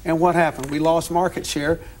concessions, and what happened? We lost market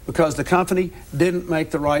share because the company didn't make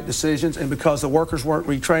the right decisions and because the workers weren't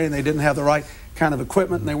retrained, they didn't have the right kind of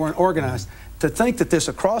equipment, and they weren't organized. To think that this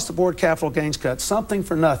across-the-board capital gains cut, something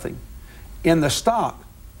for nothing, in the stock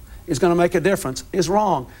is going to make a difference is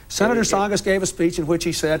wrong. Senator Tsongas gave a speech in which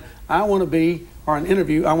he said, I want to be, or an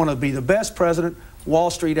interview, I want to be the best president Wall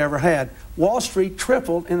Street ever had. Wall Street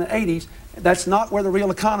tripled in the 80s. That's not where the real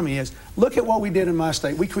economy is. Look at what we did in my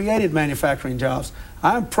state. We created manufacturing jobs.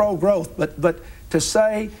 I'm pro-growth, but to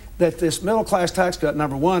say that this middle-class tax cut,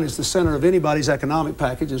 number one, is the center of anybody's economic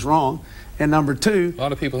package is wrong. And number two... A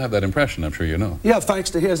lot of people have that impression, I'm sure you know. Yeah,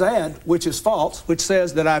 thanks to his ad, which is false, which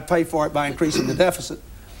says that I pay for it by increasing the deficit.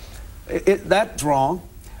 That's wrong.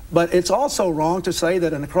 But it's also wrong to say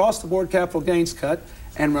that an across-the-board capital gains cut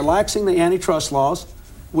and relaxing the antitrust laws,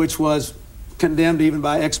 which was condemned even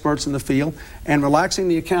by experts in the field, and relaxing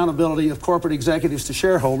the accountability of corporate executives to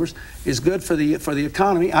shareholders is good for the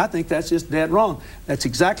economy. I think that's just dead wrong. That's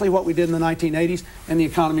exactly what we did in the 1980s, and the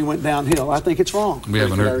economy went downhill. I think it's wrong. We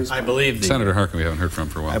haven't heard. I believe Senator Harkin we haven't heard from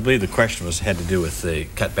for a while. I believe the question had to do with the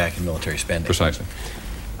cutback in military spending. Precisely.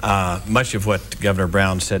 Much of what Governor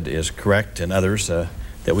Brown said is correct, and others,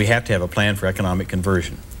 that we have to have a plan for economic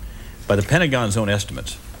conversion. By the Pentagon's own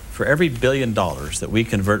estimates, for every $1 billion that we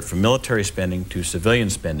convert from military spending to civilian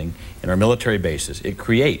spending in our military bases, it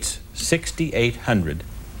creates 6,800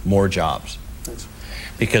 more jobs.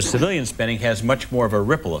 Because civilian spending has much more of a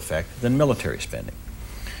ripple effect than military spending.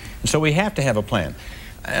 And so we have to have a plan.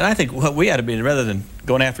 And I think what we ought to be, rather than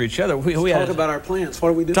going after each other, we ought to talk about our plans. What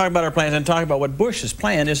do we do? Talk about our plans and talk about what Bush's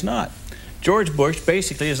plan is not. George Bush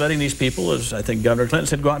basically is letting these people, as I think Governor Clinton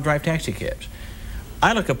said, go out and drive taxi cabs.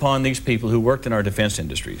 I look upon these people who worked in our defense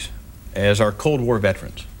industries as our Cold War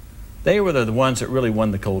veterans. They were the ones that really won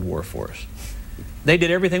the Cold War for us. They did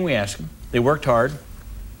everything we asked them. They worked hard.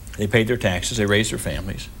 They paid their taxes. They raised their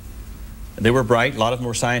families. They were bright. A lot of them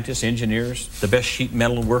were scientists, engineers, the best sheet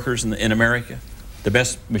metal workers in America, the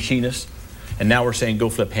best machinists. And now we're saying go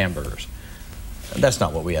flip hamburgers. That's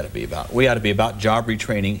not what we ought to be about. We ought to be about job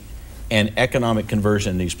retraining and economic conversion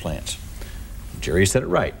in these plants. Jerry said it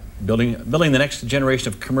right. Building the next generation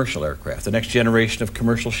of commercial aircraft, the next generation of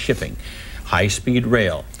commercial shipping, high-speed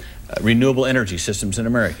rail, renewable energy systems in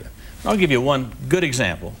America. I'll give you one good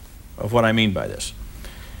example of what I mean by this.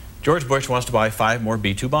 George Bush wants to buy 5 more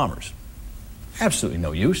B-2 bombers. Absolutely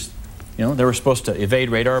no use. You know, they were supposed to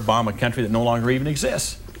evade radar, bomb a country that no longer even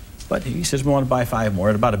exists. But he says we want to buy 5 more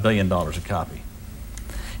at about $1 billion a copy.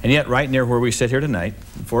 And yet, right near where we sit here tonight,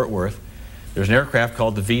 in Fort Worth, there's an aircraft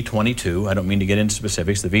called the V-22. I don't mean to get into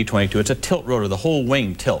specifics. The V-22, it's a tilt rotor. The whole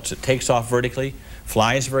wing tilts. It takes off vertically,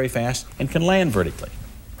 flies very fast, and can land vertically.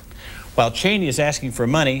 While Cheney is asking for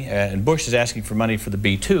money, and Bush is asking for money for the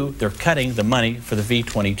B-2, they're cutting the money for the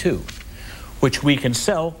V-22, which we can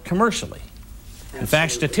sell commercially. In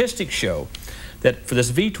fact, statistics show that for this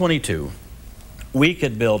V-22, we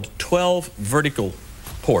could build 12 vertical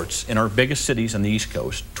ports in our biggest cities on the East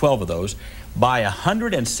Coast, 12 of those, buy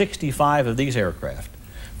 165 of these aircraft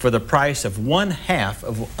for the price of 1/2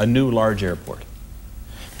 of a new large airport.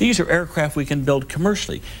 These are aircraft we can build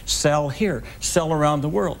commercially, sell here, sell around the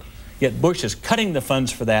world. Yet Bush is cutting the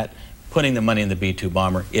funds for that, putting the money in the B-2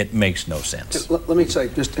 bomber. It makes no sense. Let me say,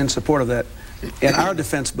 just in support of that, in our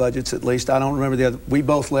defense budgets, at least, I don't remember the other, we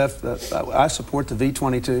both left, I support the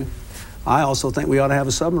V-22. I also think we ought to have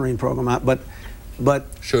a submarine program, but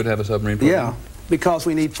Should have a submarine program? yeah, because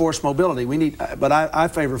we need force mobility. We need, but I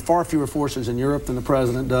favor far fewer forces in Europe than the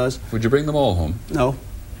president does. Would you bring them all home? No.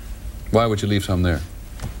 Why would you leave some there?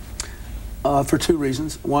 For two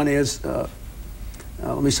reasons. One is,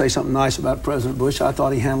 let me say something nice about President Bush. I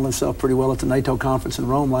thought he handled himself pretty well at the NATO conference in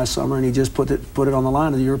Rome last summer, and he just put it on the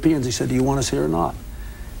line to the Europeans. He said, "Do you want us here or not?"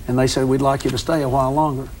 And they said, "We'd like you to stay a while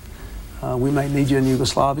longer. We may need you in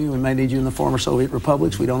Yugoslavia. We may need you in the former Soviet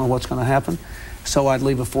republics. We don't know what's going to happen." So I'd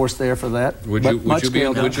leave a force there for that. Would you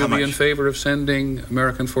be in favor of sending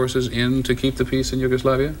American forces in to keep the peace in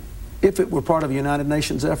Yugoslavia? If it were part of a United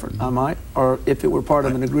Nations effort, I might, or if it were part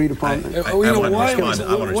of an agreed upon. Why do we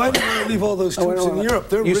want to leave all those troops in Europe?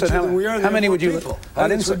 They're richer than we are. How many would you? I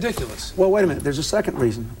think it's ridiculous. Well, wait a minute. There's a second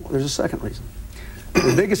reason. There's a second reason.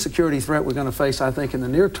 The biggest security threat we're going to face, I think, in the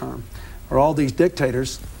near term, are all these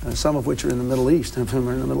dictators, some of which are in the Middle East, and of whom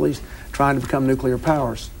are in the Middle East, trying to become nuclear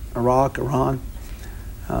powers. Iraq, Iran.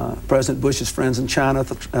 President Bush's friends in China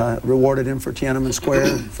rewarded him for Tiananmen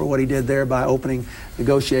Square for what he did there by opening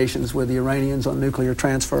negotiations with the Iranians on nuclear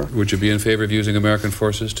transfer. Would you be in favor of using American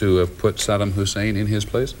forces to put Saddam Hussein in his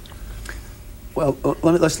place? Well,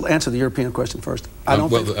 let's answer the European question first. I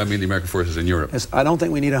mean the American forces in Europe. Yes, I don't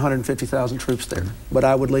think we need 150,000 troops there, but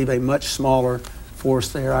I would leave a much smaller force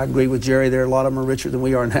there. I agree with Jerry there. A lot of them are richer than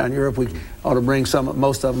we are now in Europe. We ought to bring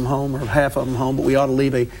most of them home, or half of them home, but we ought to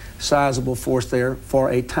leave a sizable force there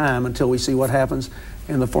for a time until we see what happens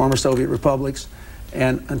in the former Soviet republics,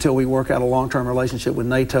 and until we work out a long-term relationship with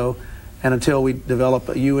NATO, and until we develop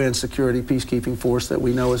a UN security peacekeeping force that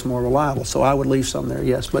we know is more reliable. So I would leave some there,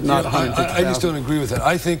 yes, but not 150,000. I just don't agree with that.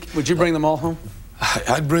 I think... Would you bring them all home?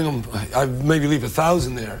 I'd bring them, I'd maybe leave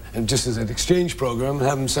 1,000 there, and just as an exchange program, and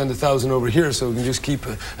have them send 1,000 over here so we can just keep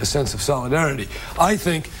a sense of solidarity. I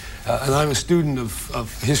think, and I'm a student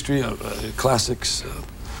of history, a classics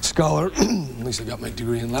scholar, at least I got my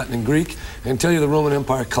degree in Latin and Greek, I can tell you the Roman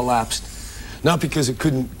Empire collapsed, not because it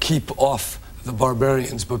couldn't keep off the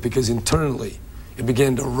barbarians, but because internally it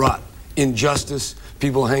began to rot. Injustice,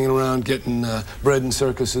 people hanging around getting bread in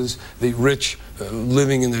circuses, the rich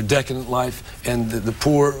living in their decadent life, and the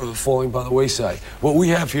poor falling by the wayside. What we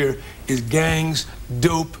have here is gangs,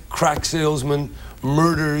 dope, crack salesmen,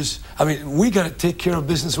 murders. I mean, we got to take care of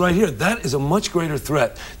business right here. That is a much greater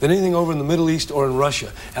threat than anything over in the Middle East or in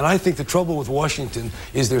Russia. And I think the trouble with Washington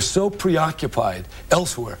is they're so preoccupied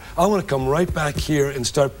elsewhere. I want to come right back here and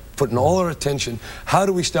start putting all our attention. How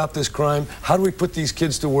do we stop this crime? How do we put these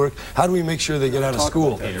kids to work? How do we make sure they get out of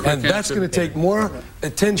school? And that's going to take more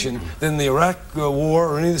attention than the Iraq war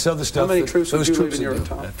or any of this other stuff. How many troops would you leave in Europe,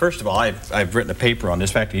 Tom? First of all, I've written a paper on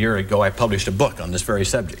this. In fact, a year ago, I published a book on this very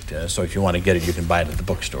subject. So if you want to get it, you can buy it at the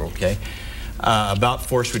bookstore, okay? About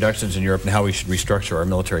force reductions in Europe and how we should restructure our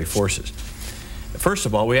military forces. First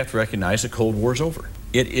of all, we have to recognize the Cold War's over.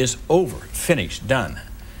 It is over, finished, done.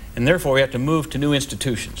 And therefore, we have to move to new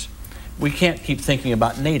institutions. We can't keep thinking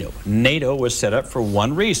about NATO. NATO was set up for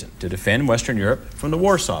one reason, to defend Western Europe from the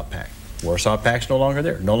Warsaw Pact. Warsaw Pact's no longer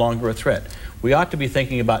there, no longer a threat. We ought to be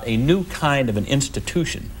thinking about a new kind of an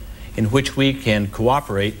institution in which we can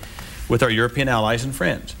cooperate with our European allies and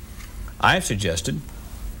friends. I've suggested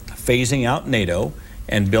phasing out NATO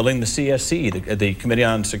and building the CSC, the Committee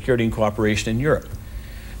on Security and Cooperation in Europe,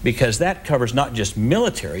 because that covers not just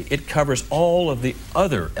military, it covers all of the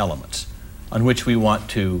other elements on which we want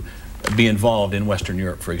to be involved in Western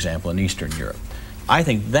Europe, for example, and Eastern Europe. I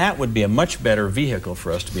think that would be a much better vehicle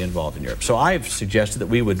for us to be involved in Europe. So I've suggested that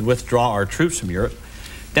we would withdraw our troops from Europe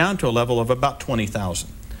down to a level of about 20,000.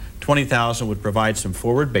 20,000 would provide some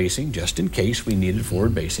forward basing, just in case we needed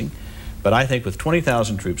forward basing. But I think with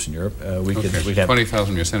 20,000 troops in Europe, we'd have...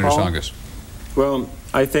 20,000, your Senator Tsongas. Well,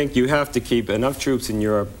 I think you have to keep enough troops in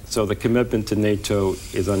Europe so the commitment to NATO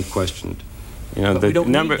is unquestioned. You know, but we don't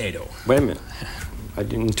need NATO. Wait a minute. I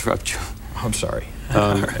didn't interrupt you. I'm sorry.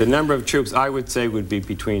 The number of troops, I would say, would be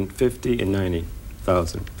between 50 and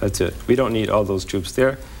 90,000. That's it. We don't need all those troops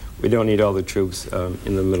there. We don't need all the troops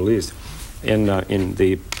in the Middle East, in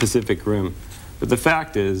the Pacific Rim. But the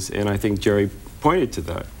fact is, and I think Jerry pointed to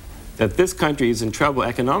that, that this country is in trouble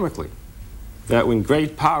economically. That when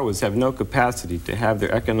great powers have no capacity to have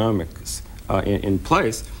their economics in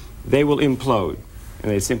place, they will implode, and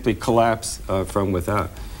they simply collapse from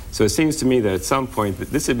without. So it seems to me that at some point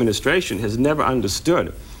that this administration has never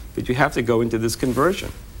understood that you have to go into this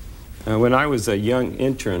conversion. When I was a young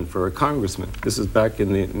intern for a congressman, this is back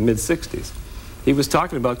in the mid-60s, he was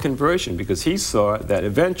talking about conversion because he saw that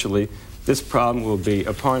eventually this problem will be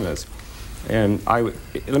upon us. And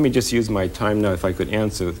let me just use my time now if I could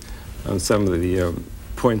answer on some of the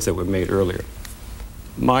points that were made earlier.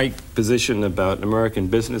 My position about American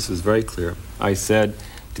business is very clear. I said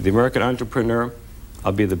to the American entrepreneur,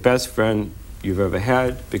 I'll be the best friend you've ever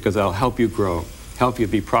had because I'll help you grow, help you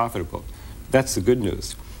be profitable. That's the good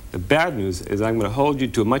news. The bad news is I'm going to hold you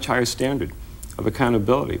to a much higher standard of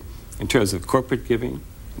accountability in terms of corporate giving,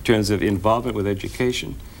 in terms of involvement with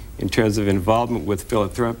education, in terms of involvement with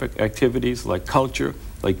philanthropic activities like culture,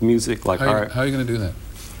 like music, like art. How are you going to do that?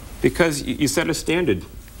 Because you set a standard.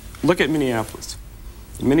 Look at Minneapolis.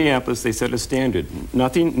 In Minneapolis, they set a standard.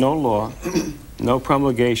 Nothing, no law, no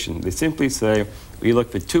promulgation. They simply say, we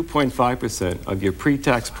look for 2.5% of your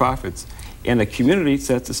pre-tax profits, and the community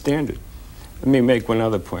sets a standard. Let me make one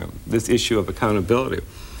other point, this issue of accountability.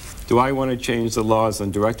 Do I want to change the laws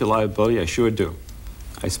on director liability? I sure do.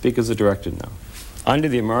 I speak as a director now. Under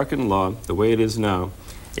the American law, the way it is now,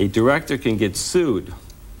 a director can get sued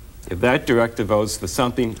if that director votes for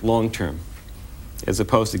something long-term, as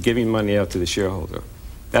opposed to giving money out to the shareholder.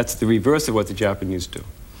 That's the reverse of what the Japanese do.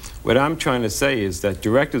 What I'm trying to say is that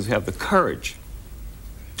directors have the courage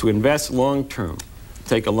to invest long-term,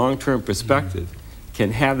 take a long-term perspective,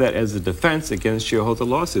 can have that as a defense against shareholder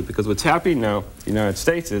lawsuit. Because what's happening now in the United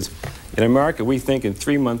States is, in America, we think in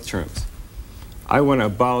 3-month terms. I want to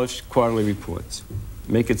abolish quarterly reports,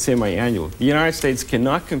 make it semi-annual. The United States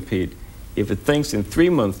cannot compete if it thinks in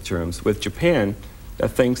 3-month terms with Japan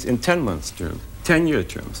that thinks in 10-month terms, 10-year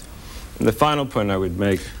terms. And the final point I would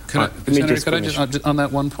make, Senator, on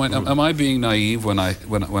that one point, am I being naive when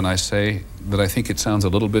I say that I think it sounds a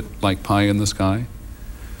little bit like pie in the sky?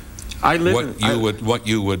 What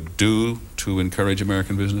you would do to encourage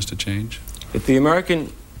American business to change? If the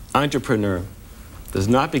American entrepreneur does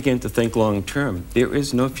not begin to think long term, there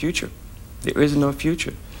is no future. There is no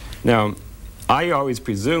future. Now, I always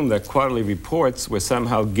presume that quarterly reports were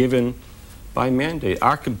somehow given by mandate.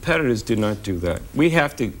 Our competitors do not do that. We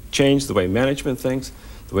have to change the way management thinks,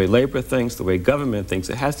 the way labor thinks, the way government thinks.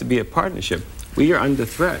 It has to be a partnership. We are under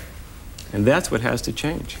threat, and that's what has to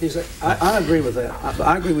change. I agree with that.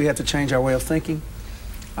 I agree we have to change our way of thinking.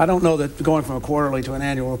 I don't know that going from a quarterly to an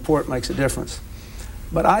annual report makes a difference.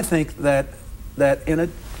 But I think that let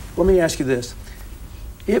me ask you this.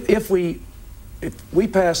 If we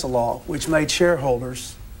pass a law which made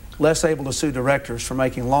shareholders less able to sue directors for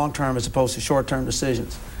making long-term as opposed to short-term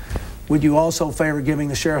decisions, would you also favor giving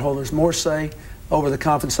the shareholders more say over the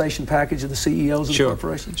compensation package of the CEOs of the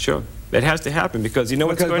corporations? Sure. That has to happen because you know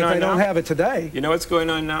what's going on now? But they don't have it today. You know what's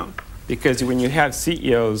going on now? Because when you have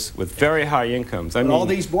CEOs with very high incomes, I mean, all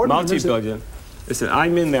these board members, multi-billion, listen,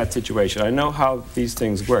 I'm in that situation. I know how these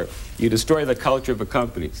things work. You destroy the culture of a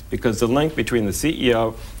company because the link between the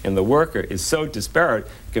CEO and the worker is so disparate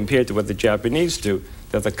compared to what the Japanese do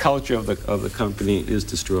that the culture of the company is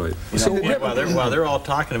destroyed. While they're all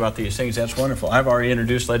talking about these things, that's wonderful. I've already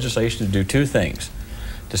introduced legislation to do 2 things.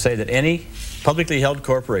 To say that any publicly held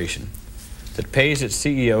corporation that pays its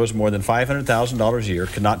CEOs more than $500,000 a year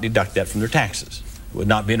cannot deduct that from their taxes. It would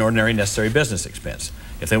not be an ordinary necessary business expense.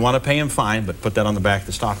 If they want to pay them, fine, but put that on the back of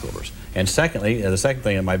the stockholders. And secondly, the second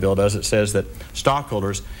thing that my bill does, it says that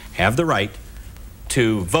stockholders have the right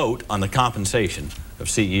to vote on the compensation of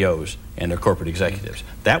CEOs and their corporate executives.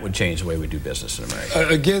 That would change the way we do business in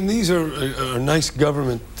America. Again, these are nice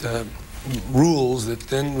government rules that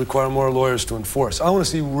then require more lawyers to enforce. I want to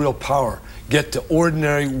see real power get to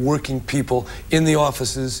ordinary working people in the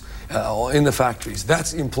offices, in the factories.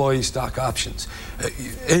 That's employee stock options.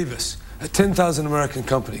 Avis, 10,000 American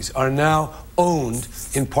companies are now owned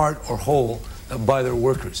in part or whole by their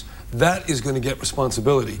workers. That is going to get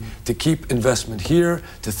responsibility to keep investment here,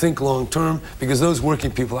 to think long term, because those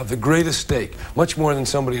working people have the greatest stake, much more than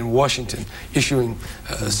somebody in Washington issuing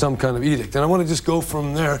some kind of edict. And I want to just go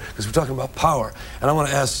from there, because we're talking about power. And I want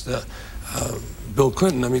to ask Bill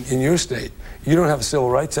Clinton, I mean, in your state, you don't have a Civil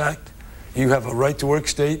Rights Act. You have a right to work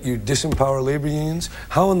state. You disempower labor unions.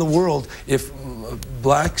 How in the world, if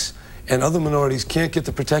blacks and other minorities can't get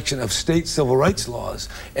the protection of state civil rights laws,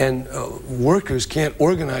 and workers can't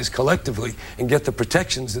organize collectively and get the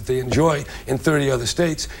protections that they enjoy in 30 other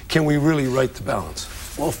states, can we really right the balance?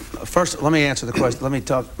 Well, first, let me answer the question. Let me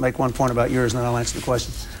make one point about yours, and then I'll answer the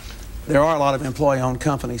question. There are a lot of employee-owned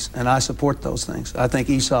companies, and I support those things. I think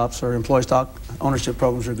ESOPs or employee stock ownership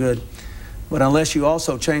programs are good. But unless you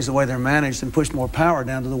also change the way they're managed and push more power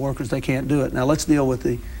down to the workers, they can't do it. Now, let's deal with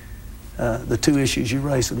the the two issues you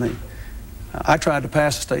raised with me. I tried to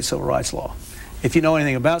pass a state civil rights law. If you know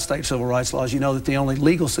anything about state civil rights laws, you know that the only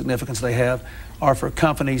legal significance they have are for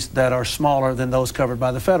companies that are smaller than those covered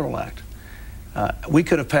by the Federal Act. We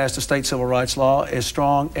could have passed a state civil rights law as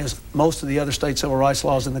strong as most of the other state civil rights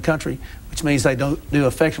laws in the country, which means they don't do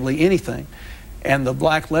effectively anything. And the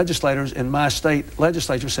black legislators in my state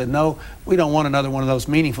legislature said, no, we don't want another one of those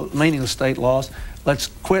meaningless state laws. Let's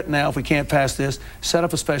quit now if we can't pass this, set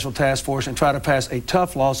up a special task force and try to pass a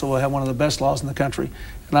tough law so we'll have one of the best laws in the country.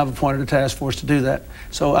 And I've appointed a task force to do that.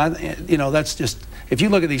 So, that's just, if you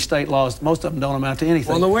look at these state laws, most of them don't amount to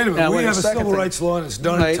anything. Well, no, wait a minute. Now, we have a civil rights law and it's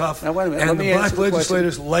darn tough. Now, wait a minute. And the black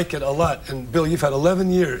legislators like it a lot. And Bill, you've had 11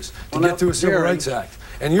 years to get through a Civil Rights Act.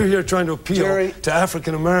 And you're here trying to appeal to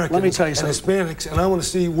African Americans and Hispanics, and I want to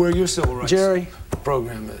see where your civil rights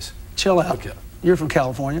program is. Chill out. Okay. You're from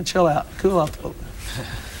California. Chill out. Cool off a little bit.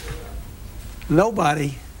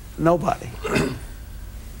 Nobody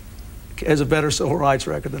has a better civil rights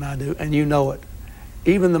record than I do, and you know it.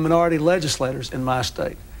 Even the minority legislators in my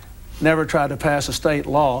state never tried to pass a state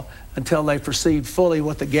law until they perceived fully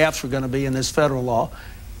what the gaps were going to be in this federal law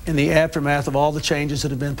in the aftermath of all the changes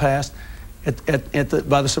that have been passed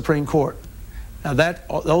by the Supreme Court. Now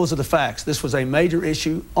those are the facts. This was a major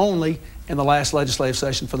issue only in the last legislative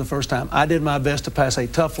session for the first time. I did my best to pass a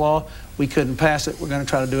tough law. We couldn't pass it. We're going to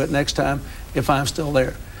try to do it next time if I'm still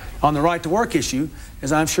there. On the right to work issue,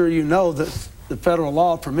 as I'm sure you know, that the federal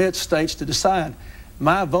law permits states to decide.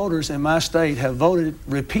 My voters in my state have voted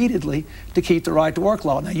repeatedly to keep the right to work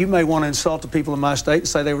law. Now, you may want to insult the people in my state and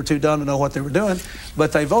say they were too dumb to know what they were doing,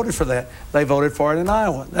 but they voted for that. They voted for it in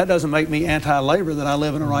Iowa. That doesn't make me anti-labor that I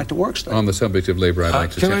live in a right to work state. On the subject of labor, I'd like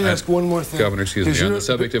to Can I ask one more thing? Governor, excuse me. On the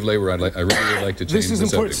subject of labor, I really would like to change this is the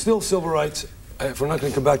important. subject. Still civil rights. If we're not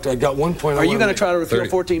going to come back to it, I got one point. Are you going to try to repeal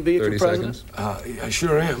 14B if you're president? I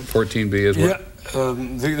sure am. 14B is what? Yeah.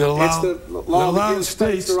 That allows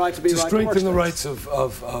states to strengthen the rights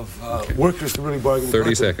of workers to really bargain.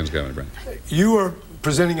 30 seconds, Governor Brown. You are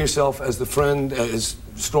presenting yourself as the friend, as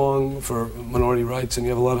strong for minority rights, and you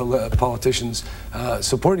have a lot of politicians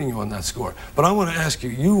supporting you on that score. But I want to ask you,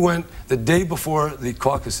 you went the day before the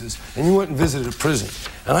caucuses, and you went and visited a prison.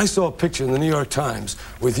 And I saw a picture in the New York Times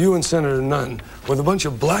with you and Senator Nunn with a bunch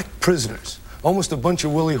of black prisoners, almost a bunch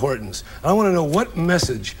of Willie Hortons. And I want to know what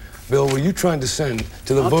message, Bill, were you trying to send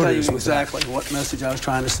to the voters? I'll tell you exactly what message I was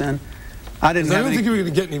trying to send. I don't think you were going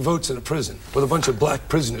to get any votes in a prison with a bunch of black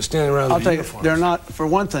prisoners standing around in uniforms. I'll tell you, they're not, for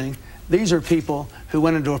one thing, these are people who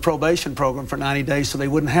went into a probation program for 90 days so they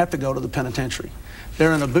wouldn't have to go to the penitentiary.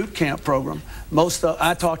 They're in a boot camp program.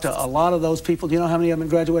 I talked to a lot of those people. Do you know how many of them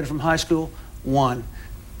graduated from high school? One.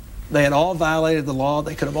 They had all violated the law.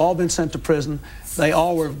 They could have all been sent to prison. They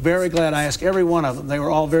all were very glad. I asked every one of them. They were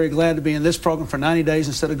all very glad to be in this program for 90 days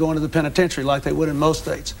instead of going to the penitentiary like they would in most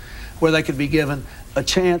states, where they could be given a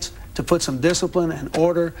chance to put some discipline and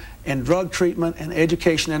order and drug treatment and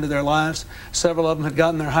education into their lives. Several of them had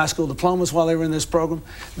gotten their high school diplomas while they were in this program.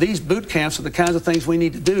 These boot camps are the kinds of things we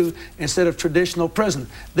need to do instead of traditional prison.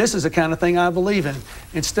 This is the kind of thing I believe in.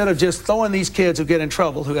 Instead of just throwing these kids who get in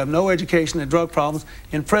trouble, who have no education and drug problems,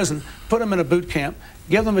 in prison, put them in a boot camp,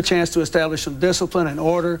 give them a chance to establish some discipline and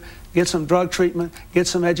order, get some drug treatment, get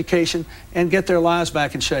some education, and get their lives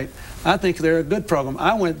back in shape. I think they're a good program.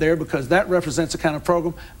 I went there because that represents the kind of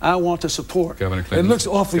program I want to support. Governor Clinton. It looks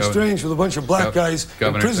awfully strange with a bunch of black guys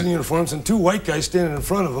in prison uniforms and two white guys standing in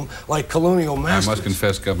front of them like colonial masters. I must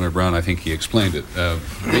confess, Governor Brown, I think he explained it.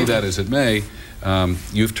 Be that as it may,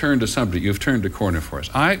 you've turned a subject, you've turned a corner for us.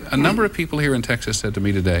 A number of people here in Texas said to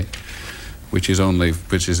me today, which is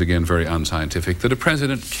again very unscientific, that a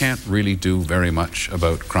president can't really do very much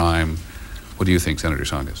about crime. What do you think, Senator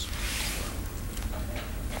Tsongas?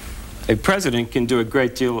 A president can do a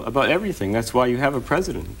great deal about everything. That's why you have a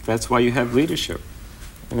president. That's why you have leadership.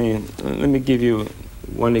 I mean, let me give you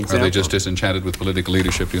one example. Are they just disenchanted with political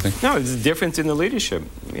leadership, do you think? No, there's a difference in the leadership.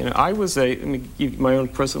 You know, let me give you my own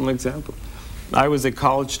personal example. I was a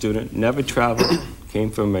college student, never traveled,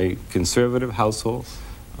 came from a conservative household.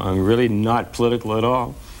 I'm really not political at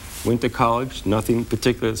all. Went to college, nothing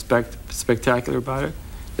particularly spectacular about it.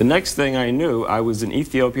 The next thing I knew, I was in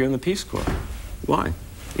Ethiopia in the Peace Corps. Why?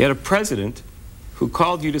 You had a president who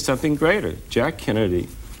called you to something greater. Jack Kennedy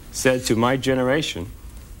said to my generation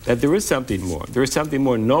that there is something more. There is something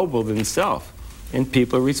more noble than self. And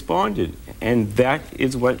people responded. And that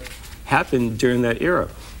is what happened during that era.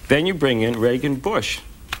 Then you bring in Reagan Bush.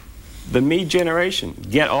 The me generation,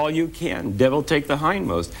 get all you can, devil take the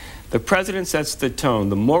hindmost. The president sets the tone,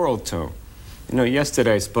 the moral tone. You know,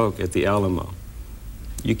 yesterday I spoke at the Alamo.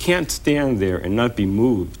 You can't stand there and not be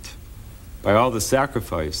moved by all the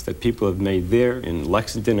sacrifice that people have made there in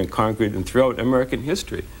Lexington and Concord and throughout American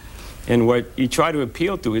history. And what you try to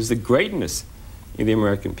appeal to is the greatness in the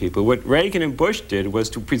American people. What Reagan and Bush did was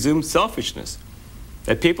to presume selfishness,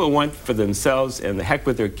 that people want for themselves and the heck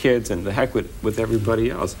with their kids and the heck with everybody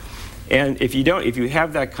else. And if you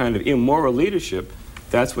have that kind of immoral leadership,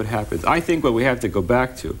 that's what happens. I think what we have to go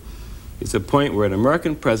back to is a point where an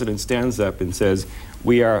American president stands up and says,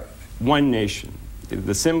 we are one nation.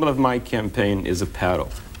 The symbol of my campaign is a paddle.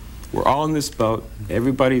 We're all in this boat,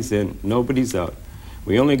 everybody's in, nobody's out.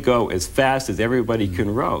 We only go as fast as everybody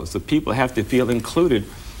can row, so people have to feel included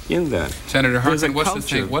in that. Senator Harkin,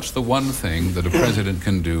 what's the one thing that a president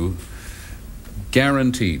can do,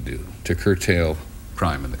 guaranteed to curtail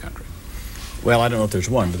crime in the country? Well, I don't know if there's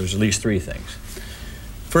one, but there's at least three things.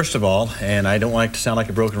 First of all, and I don't like to sound like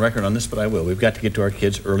a broken record on this, but I will, we've got to get to our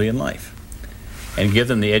kids early in life and give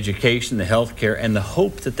them the education, the health care, and the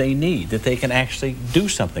hope that they need, that they can actually do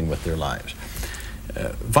something with their lives.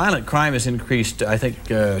 Violent crime has increased, I think,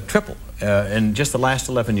 triple in just the last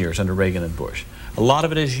 11 years under Reagan and Bush. A lot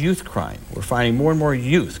of it is youth crime. We're finding more and more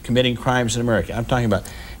youth committing crimes in America. I'm talking about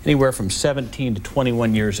anywhere from 17 to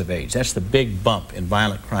 21 years of age. That's the big bump in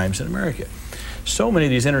violent crimes in America. So many of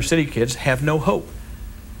these inner city kids have no hope.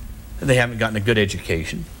 They haven't gotten a good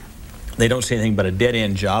education. They don't see anything but a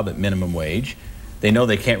dead-end job at minimum wage. They know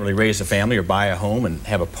they can't really raise a family or buy a home and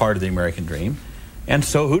have a part of the American dream. And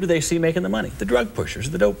so who do they see making the money? The drug pushers,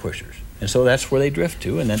 the dope pushers. And so that's where they drift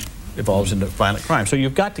to, and then evolves into violent crime. So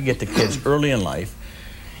you've got to get the kids early in life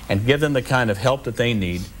and give them the kind of help that they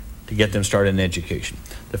need to get them started in education.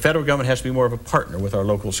 The federal government has to be more of a partner with our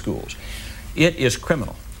local schools. It is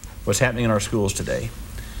criminal what's happening in our schools today.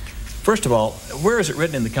 First of all, where is it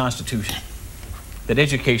written in the Constitution that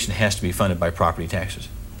education has to be funded by property taxes?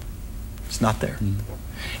 It's not there.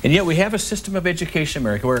 And yet we have a system of education in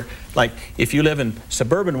America where, like, if you live in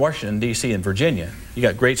suburban Washington, D.C. and Virginia, you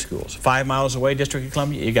got great schools. 5 miles away, District of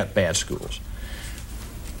Columbia, you got bad schools.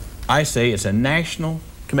 I say it's a national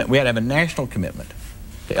commitment. We ought to have a national commitment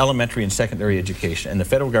to elementary and secondary education, and the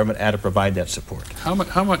federal government ought to provide that support.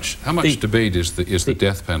 How much debate is the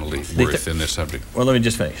death penalty worth in this subject? Well, let me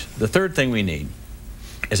just finish. The third thing we need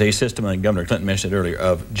is a system, and Governor Clinton mentioned it earlier,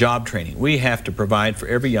 of job training. We have to provide for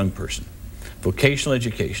every young person vocational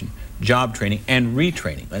education, job training, and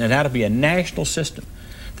retraining. And it ought to be a national system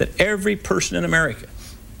that every person in America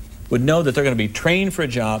would know that they're going to be trained for a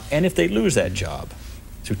job, and if they lose that job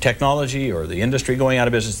through technology or the industry going out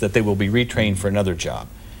of business, that they will be retrained for another job.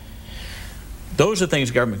 Those are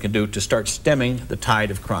things government can do to start stemming the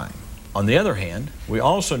tide of crime. On the other hand, we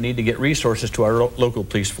also need to get resources to our local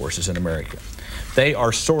police forces in America. They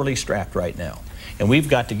are sorely strapped right now, and we've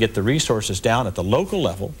got to get the resources down at the local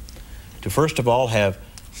level to first of all have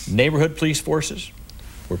neighborhood police forces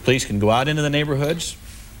where police can go out into the neighborhoods.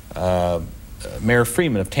 Mayor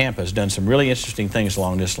Freeman of Tampa has done some really interesting things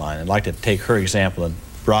along this line. I'd like to take her example and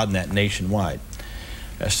broaden that nationwide.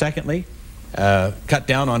 Secondly, cut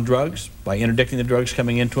down on drugs by interdicting the drugs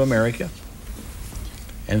coming into America.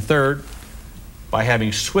 And third, by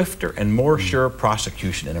having swifter and more sure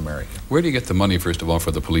prosecution in America. Where do you get the money, first of all,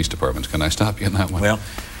 for the police departments? Can I stop you on that one? Well,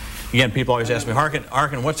 again, people always ask me,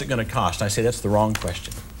 Harkin, what's it going to cost? I say that's the wrong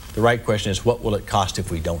question. The right question is, what will it cost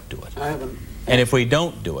if we don't do it? And if we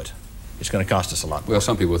don't do it, it's going to cost us a lot more. Well,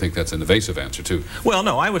 some people think that's an evasive answer, too. Well,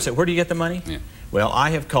 no, I would say, where do you get the money? Yeah. Well,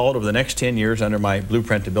 I have called over the next 10 years under my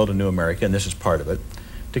blueprint to build a new America, and this is part of it,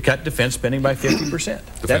 to cut defense spending by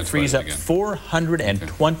 50%. That frees up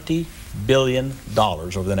 $420 billion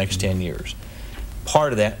over the next 10 years.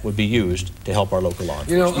 Part of that would be used to help our local law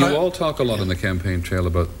enforcement. You all talk a lot on the campaign trail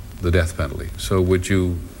about the death penalty. So would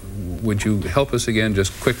you help us again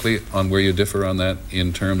just quickly on where you differ on that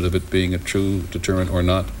in terms of it being a true deterrent or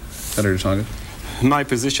not? Senator Tsongas? My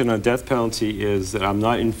position on death penalty is that I'm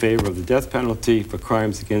not in favor of the death penalty for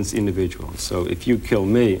crimes against individuals. So if you kill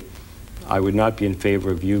me, I would not be in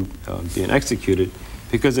favor of you being executed,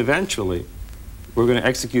 because eventually we're going to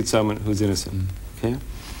execute someone who's innocent. Okay?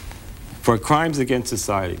 For crimes against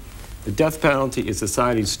society, the death penalty is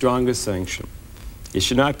society's strongest sanction. It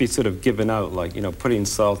should not be sort of given out like, putting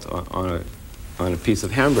salt on a piece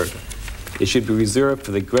of hamburger. It should be reserved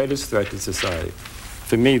for the greatest threat to society.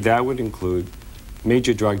 For me, that would include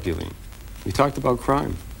major drug dealing. We talked about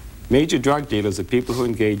crime. Major drug dealers are people who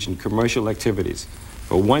engage in commercial activities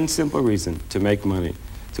for one simple reason: to make money.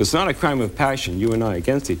 So it's not a crime of passion, you and I,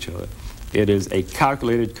 against each other. It is a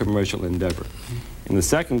calculated commercial endeavor. And the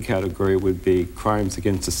second category would be crimes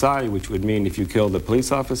against society, which would mean if you killed a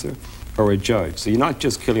police officer or a judge. So you're not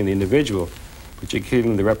just killing the individual, but you're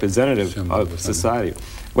killing the representative of society.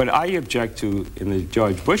 What I object to in the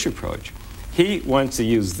George Bush approach He wants to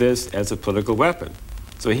use this as a political weapon.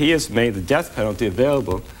 So he has made the death penalty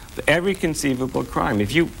available for every conceivable crime.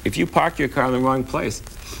 If you park your car in the wrong place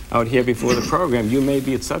out here before the program, you may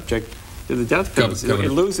be subject to the death penalty.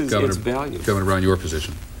 It loses its value. Governor Brown, your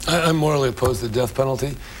position? I'm morally opposed to the death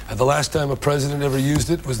penalty. The last time a president ever used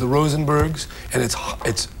it was the Rosenbergs, and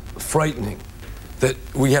it's frightening that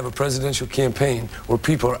we have a presidential campaign where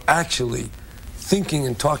people are actually thinking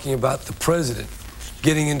and talking about the president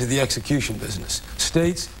getting into the execution business.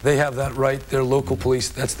 States, they have that right. Their local police,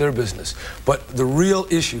 that's their business. But the real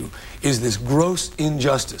issue is this gross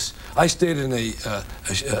injustice. I stayed in a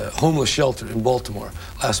homeless shelter in Baltimore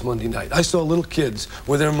last Monday night. I saw little kids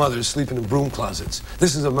with their mothers sleeping in broom closets.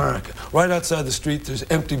 This is America. Right outside the street, there's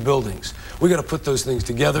empty buildings. We got to put those things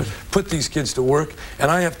together, put these kids to work, and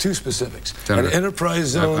I have two specifics. Senator, an enterprise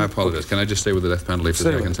zone. I apologize. Can I just stay with the death penalty for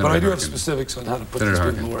a second? But I do have specifics on how to put these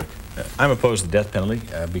people to work. I'm opposed to the death penalty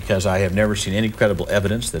because I have never seen any credible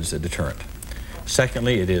evidence that it's a deterrent.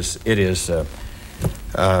 Secondly, it is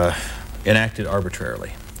enacted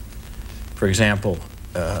arbitrarily. For example,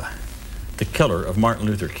 the killer of Martin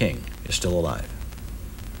Luther King is still alive.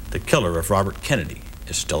 The killer of Robert Kennedy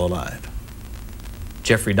is still alive.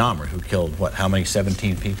 Jeffrey Dahmer, who killed, how many,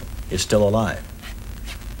 17 people, is still alive.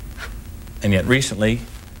 And yet recently,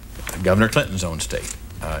 Governor Clinton's own state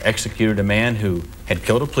executed a man who had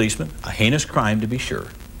killed a policeman, a heinous crime to be sure,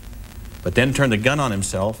 but then turned the gun on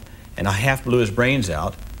himself and half blew his brains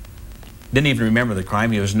out. Didn't even remember the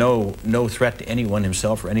crime. He was no threat to anyone,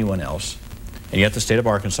 himself or anyone else. And yet the state of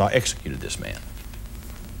Arkansas executed this man.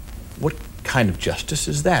 What kind of justice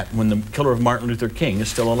is that when the killer of Martin Luther King is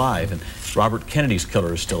still alive and Robert Kennedy's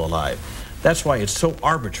killer is still alive? That's why it's so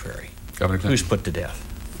arbitrary who's put to death.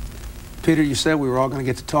 Peter, you said we were all going to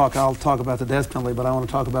get to talk. I'll talk about the death penalty, but I want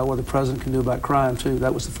to talk about what the president can do about crime, too.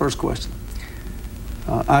 That was the first question.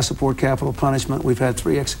 I support capital punishment. We've had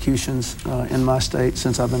 3 executions in my state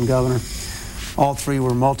since I've been governor. All 3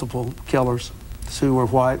 were multiple killers. 2 were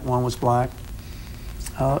white, 1 was black.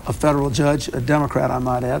 A federal judge, a Democrat I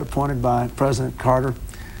might add, appointed by President Carter,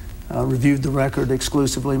 reviewed the record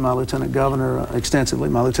exclusively. My lieutenant governor, extensively.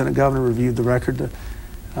 My lieutenant governor reviewed the record.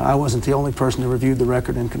 I wasn't the only person who reviewed the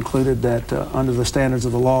record and concluded that under the standards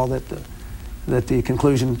of the law that the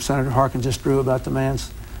conclusion Senator Harkin just drew about the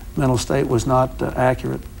man's mental state was not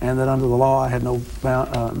accurate, and that under the law I had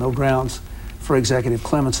no grounds for executive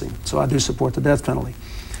clemency. So I do support the death penalty.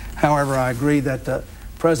 However, I agree that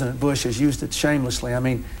President Bush has used it shamelessly. I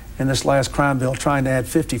mean, in this last crime bill, trying to add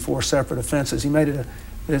 54 separate offenses, he made it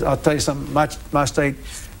I'll tell you something, my state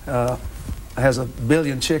has 1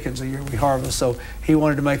 billion chickens a year we harvest, so he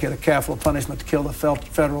wanted to make it a capital punishment to kill the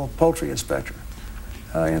federal poultry inspector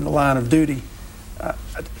in the line of duty.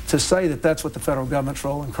 To say that that's what the federal government's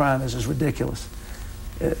role in crime is ridiculous.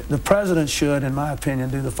 The president should, in my opinion,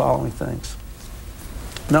 do the following things.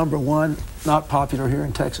 Number one, not popular here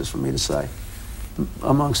in Texas for me to say,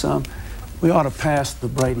 among some, we ought to pass the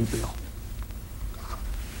Brady bill.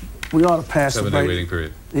 We ought to pass the Brady. 7-day waiting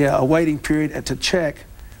period. Yeah, a waiting period to check.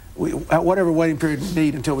 Whatever waiting period we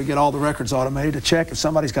need until we get all the records automated, to check if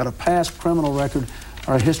somebody's got a past criminal record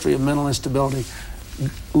or a history of mental instability.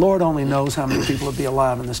 Lord only knows how many people would be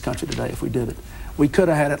alive in this country today if we did it. We could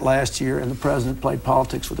have had it last year, and the president played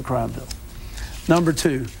politics with the crime bill. Number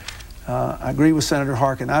two, I agree with Senator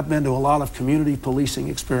Harkin. I've been to a lot of community policing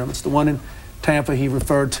experiments. The one in Tampa he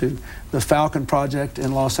referred to, the Falcon Project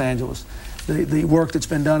in Los Angeles, the work that's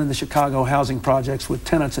been done in the Chicago housing projects with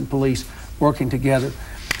tenants and police working together.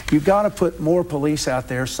 You've got to put more police out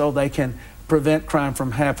there so they can prevent crime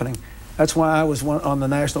from happening. That's why I was on the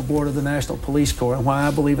national board of the National Police Corps and why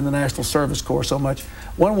I believe in the National Service Corps so much.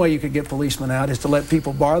 One way you could get policemen out is to let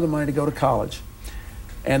people borrow the money to go to college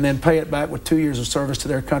and then pay it back with 2 years of service to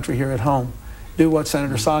their country here at home. Do what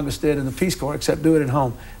Senator Tsongas did in the Peace Corps, except do it at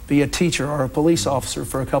home. Be a teacher or a police officer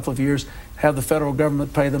for a couple of years, have the federal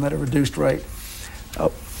government pay them at a reduced rate.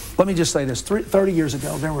 Let me just say this, 30 years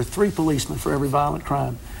ago, there were 3 policemen for every violent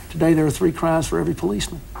crime. Today, there are 3 crimes for every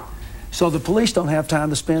policeman. So the police don't have time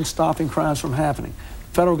to spend stopping crimes from happening.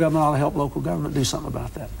 The federal government ought to help local government do something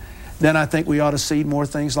about that. Then I think we ought to see more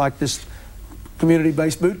things like this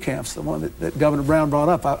community-based boot camps, the one that Governor Brown brought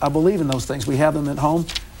up. I believe in those things. We have them at home.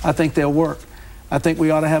 I think they'll work. I think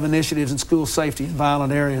we ought to have initiatives in school safety in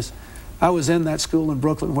violent areas. I was in that school in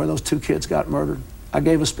Brooklyn where those 2 kids got murdered. I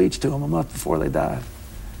gave a speech to them a month before they died.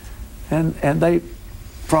 And they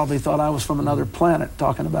probably thought I was from another planet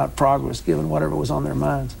talking about progress, given whatever was on their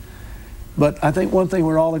minds. But I think one thing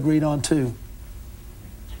we're all agreed on, too,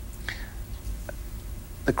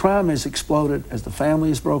 the crime has exploded as the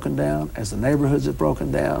family is broken down, as the neighborhoods have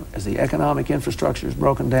broken down, as the economic infrastructure is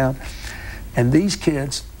broken down. And these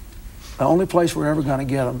kids, the only place we're ever going to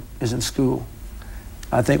get them is in school.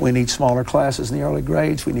 I think we need smaller classes in the early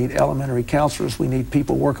grades. We need elementary counselors. We need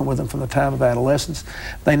people working with them from the time of adolescence.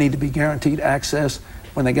 They need to be guaranteed access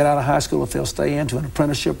when they get out of high school, if they'll stay into an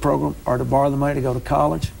apprenticeship program or to borrow the money to go to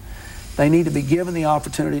college. They need to be given the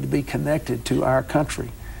opportunity to be connected to our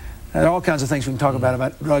country. There are all kinds of things we can talk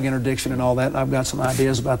about drug interdiction and all that, and I've got some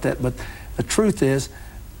ideas about that, but the truth is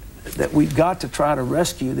that we've got to try to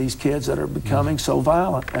rescue these kids that are becoming so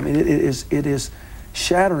violent. I mean, it is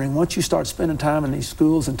shattering. Once you start spending time in these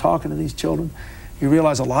schools and talking to these children, you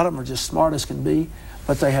realize a lot of them are just smart as can be,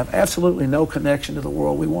 but they have absolutely no connection to the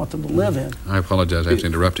world we want them to live in. I apologize. I have to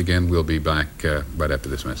interrupt again. We'll be back right after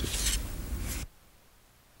this message.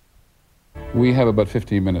 We have about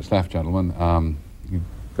 15 minutes left, gentlemen.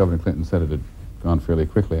 Governor Clinton said it had gone fairly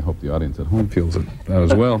quickly. I hope the audience at home feels it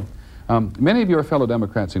as well. Many of your fellow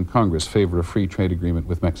Democrats in Congress favor a free trade agreement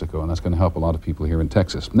with Mexico, and that's going to help a lot of people here in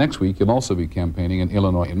Texas. Next week, you'll also be campaigning in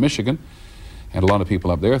Illinois and Michigan, and a lot of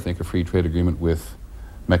people up there think a free trade agreement with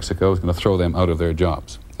Mexico is going to throw them out of their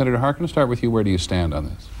jobs. Senator Harkin, start with you. Where do you stand on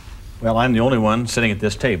this? Well, I'm the only one sitting at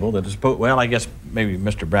this table that is, well, I guess maybe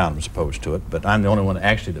Mr. Brown was opposed to it, but I'm the only one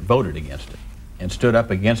actually that voted against it and stood up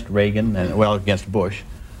against Reagan and, well, against Bush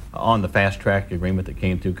on the fast-track agreement that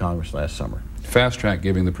came through Congress last summer. Fast-track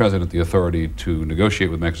giving the president the authority to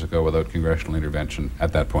negotiate with Mexico without congressional intervention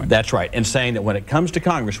at that point. That's right, and saying that when it comes to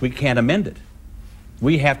Congress, we can't amend it.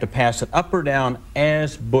 We have to pass it up or down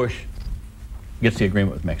as Bush gets the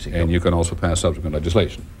agreement with Mexico. And you can also pass subsequent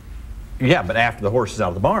legislation. Yeah, but after the horse is out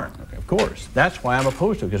of the barn, okay, of course. That's why I'm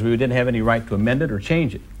opposed to it, because we didn't have any right to amend it or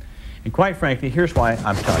change it. And quite frankly, here's why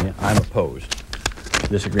I'm telling you I'm opposed to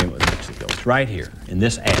this agreement with Mexico. It's right here in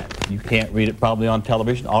this ad. You can't read it probably on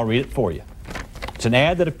television. I'll read it for you. It's an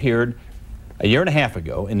ad that appeared a year and a half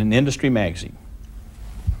ago in an industry magazine.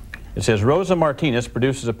 It says, Rosa Martinez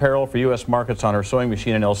produces apparel for U.S. markets on her sewing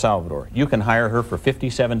machine in El Salvador. You can hire her for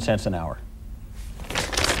 57 cents an hour.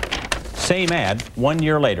 Same ad, 1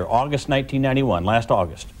 year later, August 1991, last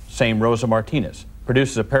August. Same Rosa Martinez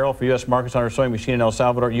produces apparel for U.S. markets on her sewing machine in El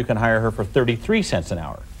Salvador. You can hire her for 33 cents an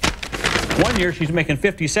hour. 1 year, she's making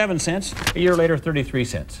 57 cents. A year later, 33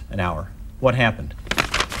 cents an hour. What happened?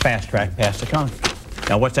 Fast track passed the Congress.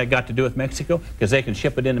 Now, what's that got to do with Mexico? Because they can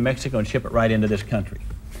ship it into Mexico and ship it right into this country.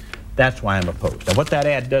 That's why I'm opposed. Now, what that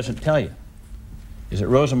ad doesn't tell you is that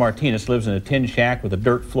Rosa Martinez lives in a tin shack with a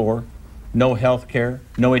dirt floor, no health care,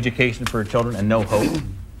 no education for her children, and no hope.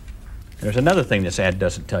 And there's another thing this ad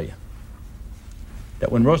doesn't tell you.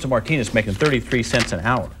 That when Rosa Martinez, making 33 cents an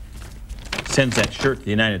hour, sends that shirt to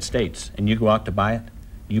the United States and you go out to buy it,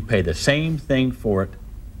 you pay the same thing for it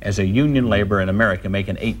as a union laborer in America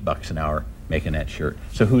making $8 an hour making that shirt.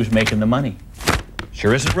 So who's making the money?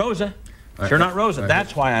 Sure isn't Rosa. Sure not Rosa.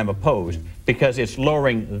 That's why I'm opposed, because it's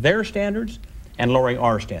lowering their standards and lowering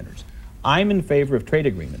our standards. I'm in favor of trade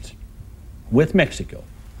agreements with Mexico,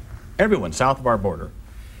 everyone south of our border,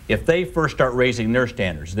 if they first start raising their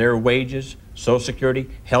standards, their wages, Social Security,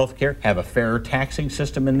 health care, have a fairer taxing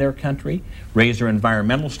system in their country, raise their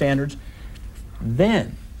environmental standards,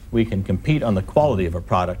 then we can compete on the quality of a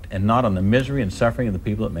product and not on the misery and suffering of the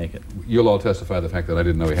people that make it. You'll all testify the fact that I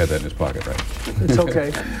didn't know he had that in his pocket, right? It's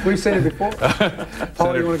okay. We've said it before.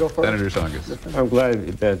 Paul, you want to go first? Senator Tsongas. I'm glad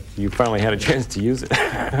that you finally had a chance to use it.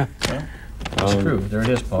 Well, it's true. There it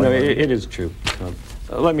is, Paul. No, it is true.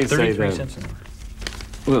 Let me say 33 that. cents an hour.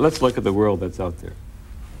 Well, let's look at the world that's out there.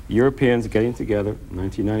 Europeans getting together in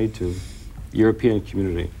 1992, European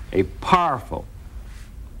community, a powerful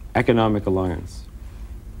economic alliance.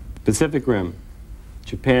 Pacific Rim,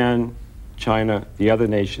 Japan, China, the other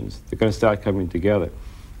nations, they're going to start coming together.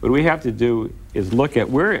 What we have to do is look at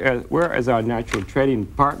where as our natural trading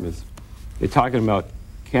partners. They're talking about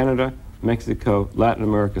Canada, Mexico, Latin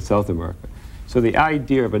America, South America. So the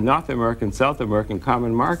idea of a North American, South American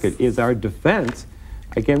common market is our defense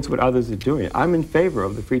against what others are doing. I'm in favor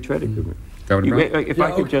of the free trade agreement. If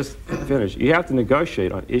I could just finish, you have to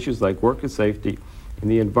negotiate on issues like worker safety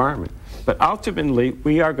and the environment. But ultimately,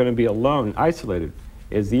 we are going to be alone, isolated.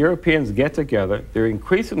 As the Europeans get together, they're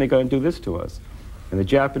increasingly going to do this to us. And the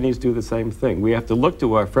Japanese do the same thing. We have to look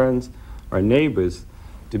to our friends, our neighbors,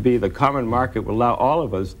 to be the common market will allow all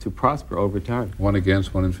of us to prosper over time. One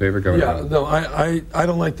against, one in favor, Governor. Yeah, no, I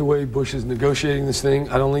don't like the way Bush is negotiating this thing.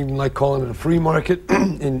 I don't even like calling it a free market.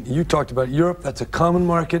 And you talked about Europe, that's a common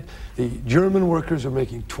market. The German workers are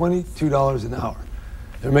making $22 an hour.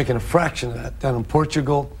 They're making a fraction of that down in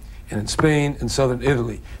Portugal and in Spain and southern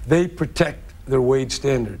Italy. They protect their wage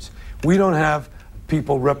standards. We don't have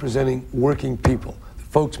people representing working people, the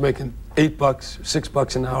folks making $8,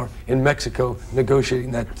 $6 an hour in Mexico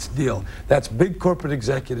negotiating that deal. That's big corporate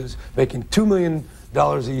executives making $2 million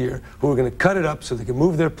a year who are going to cut it up so they can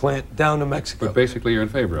move their plant down to Mexico. But basically you're in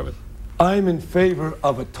favor of it. I'm in favor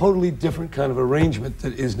of a totally different kind of arrangement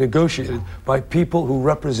that is negotiated by people who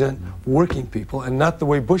represent working people, and not the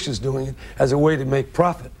way Bush is doing it as a way to make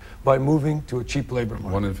profit by moving to a cheap labor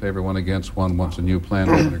market. One in favor, one against, one wants a new plan,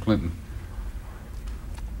 Governor Clinton.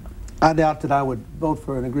 I doubt that I would vote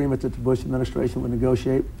for an agreement that the Bush administration would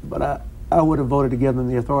negotiate, but I would have voted to give them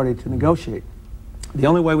the authority to negotiate. The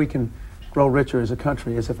only way we can grow richer as a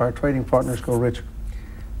country is if our trading partners grow richer.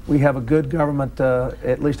 We have a good government,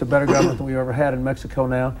 at least a better government than we've ever had in Mexico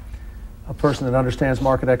now. A person that understands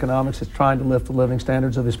market economics is trying to lift the living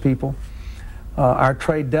standards of his people. Our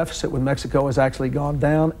trade deficit with Mexico has actually gone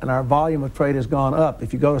down, and our volume of trade has gone up.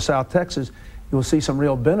 If you go to South Texas, you will see some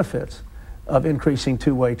real benefits of increasing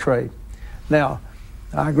two-way trade. Now,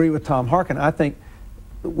 I agree with Tom Harkin. I think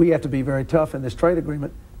we have to be very tough in this trade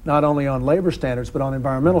agreement, not only on labor standards, but on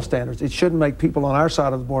environmental standards. It shouldn't make people on our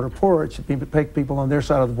side of the border poorer. It should make people on their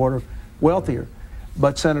side of the border wealthier.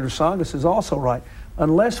 But Senator Tsongas is also right.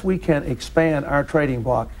 Unless we can expand our trading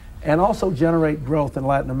bloc and also generate growth in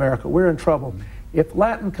Latin America, we're in trouble. If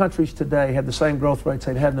Latin countries today had the same growth rates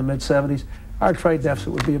they'd had in the mid-'70s, our trade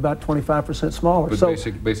deficit would be about 25% smaller. But so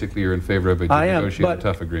basically you're in favor of a negotiated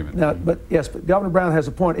tough agreement. Now, but Governor Brown has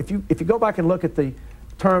a point. If you go back and look at the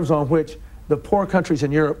terms on which the poor countries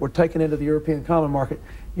in Europe were taken into the European common market,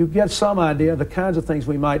 you get some idea of the kinds of things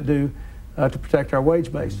we might do to protect our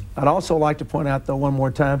wage base. I'd also like to point out, though, one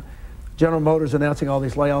more time, General Motors announcing all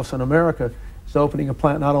these layoffs in America is opening a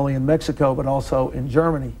plant not only in Mexico but also in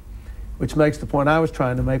Germany, which makes the point I was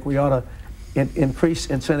trying to make. We ought to increase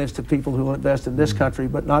incentives to people who will invest in this country,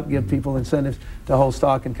 but not give people incentives to hold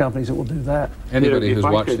stock in companies that will do that. Anybody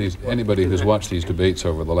who's watched these debates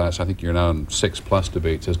over the last, I think you're now in 6+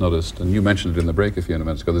 debates, has noticed, and you mentioned it in the break a few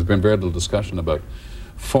minutes ago, there's been very little discussion about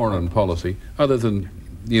foreign policy other than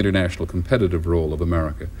the international competitive role of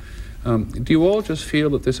America. Do you all just feel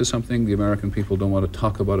that this is something the American people don't want to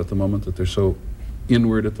talk about at the moment, that they're so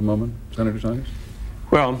inward at the moment, Senator Tsongas?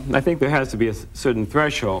 Well, I think there has to be a certain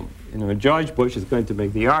threshold. You know, George Bush is going to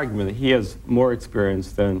make the argument that he has more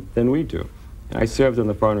experience than we do. I served on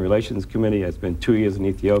the Foreign Relations Committee. I spent 2 years in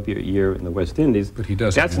Ethiopia, a year in the West Indies. But he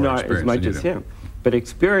does That's have more not as much as him. But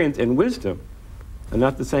experience and wisdom are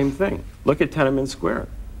not the same thing. Look at Tiananmen Square.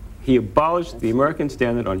 He abolished the American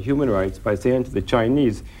standard on human rights by saying to the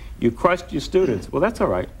Chinese, you crushed your students. Well, that's all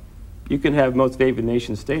right. You can have most favored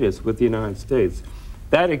nation status with the United States.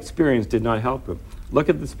 That experience did not help him. Look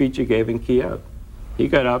at the speech he gave in Kiev. He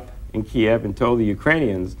got up in Kiev and told the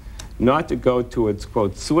Ukrainians not to go towards,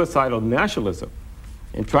 quote, suicidal nationalism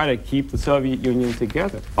and try to keep the Soviet Union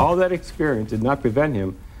together. All that experience did not prevent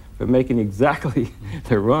him from making exactly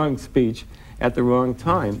the wrong speech at the wrong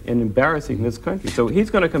time and embarrassing this country. So he's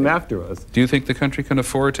going to come after us. Do you think the country can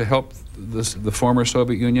afford to help the former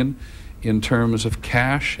Soviet Union in terms of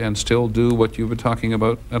cash and still do what you've been talking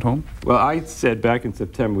about at home? Well, I said back in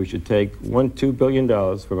September we should take $2 billion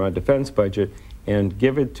from our defense budget and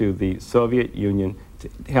give it to the Soviet Union to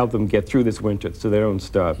help them get through this winter so they don't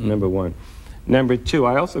starve, number one. Number two,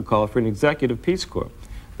 I also call for an executive Peace Corps.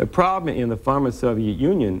 The problem in the former Soviet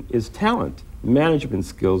Union is talent, management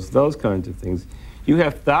skills, those kinds of things. You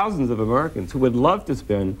have thousands of Americans who would love to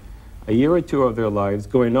spend a year or two of their lives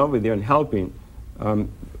going over there and helping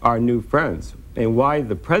our new friends. And why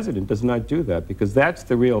the president does not do that, because that's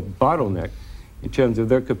the real bottleneck in terms of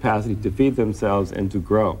their capacity to feed themselves and to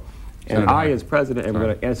grow. And I, as president, am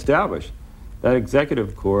going to establish that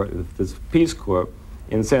executive corps, this Peace Corps,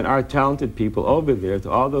 and send our talented people over there to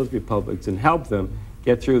all those republics and help them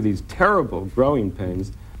get through these terrible growing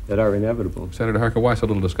pains that are inevitable. Senator Harkin, why so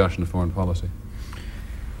little discussion of foreign policy?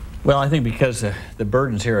 Well, I think because the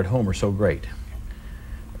burdens here at home are so great.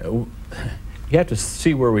 You have to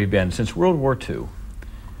see where we've been. Since World War II,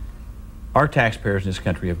 our taxpayers in this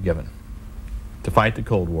country have given to fight the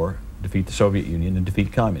Cold War, defeat the Soviet Union, and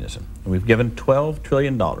defeat communism. And we've given $12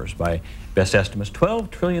 trillion by best estimates, $12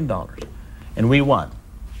 trillion. And we won.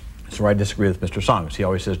 So I disagree with Mr. Tsongas. He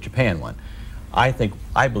always says Japan won. I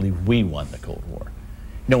believe we won the Cold War.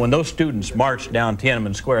 You know, when those students marched down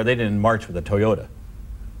Tiananmen Square, they didn't march with a Toyota.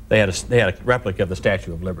 They had a replica of the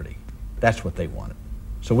Statue of Liberty. That's what they wanted.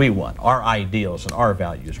 So we won. Our ideals and our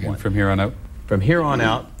values won. And from here on out? From here on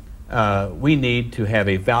out, we need to have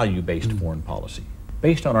a value-based foreign policy,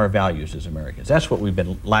 based on our values as Americans. That's what we've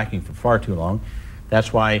been lacking for far too long.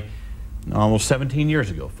 That's why almost 17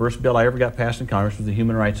 years ago, first bill I ever got passed in Congress was the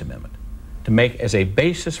Human Rights Amendment. to make as a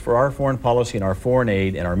basis for our foreign policy and our foreign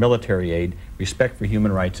aid and our military aid respect for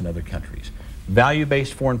human rights in other countries.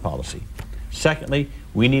 Value-based foreign policy. Secondly,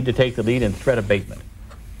 we need to take the lead in threat abatement,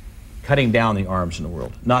 cutting down the arms in the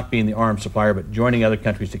world, not being the arms supplier, but joining other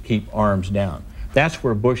countries to keep arms down. That's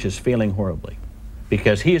where Bush is failing horribly,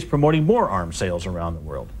 because he is promoting more arms sales around the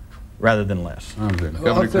world rather than less.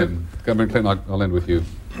 Governor Clinton, I'll end with you.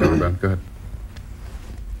 Governor Brown, go ahead.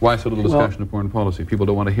 Why so little discussion of foreign policy? People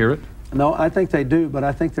don't want to hear it? No, I think they do, but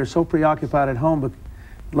I think they're so preoccupied at home. But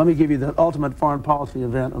let me give you the ultimate foreign policy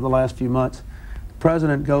event of the last few months. The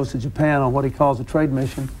President goes to Japan on what he calls a trade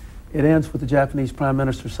mission. It ends with the Japanese Prime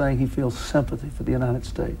Minister saying he feels sympathy for the United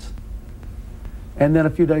States. And then a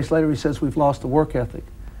few days later he says we've lost the work ethic.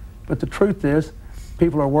 But the truth is,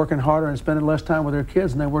 people are working harder and spending less time with their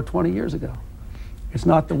kids than they were 20 years ago. It's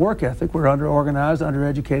not the work ethic. We're under-organized,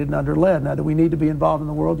 under-educated, and under-led. Now, do we need to be involved in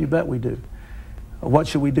the world? You bet we do. What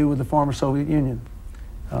should we do with the former Soviet Union?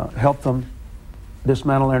 Help them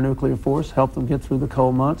dismantle their nuclear force, help them get through the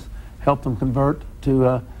cold months, help them convert to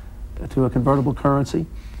a convertible currency.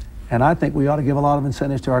 And I think we ought to give a lot of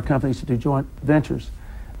incentives to our companies to do joint ventures.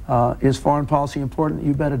 Is foreign policy important?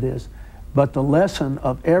 You bet it is. But the lesson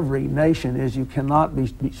of every nation is you cannot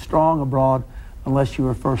be strong abroad unless you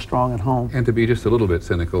are first strong at home. And to be just a little bit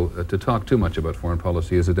cynical, to talk too much about foreign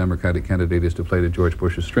policy as a Democratic candidate is to play to George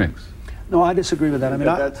Bush's strengths. No, I disagree with that. I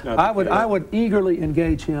mean, I would eagerly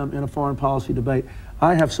engage him in a foreign policy debate.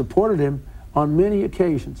 I have supported him on many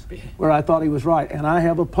occasions where I thought he was right, and I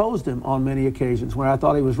have opposed him on many occasions where I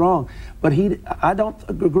thought he was wrong. But I don't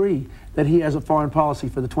agree that he has a foreign policy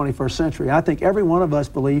for the 21st century. I think every one of us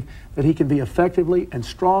believe that he can be effectively and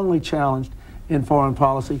strongly challenged in foreign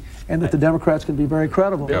policy, and that the Democrats can be very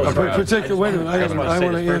credible. Wait a minute, I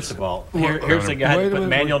want to first of all, here's the guy who put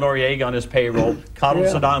Manuel Noriega on his payroll, coddled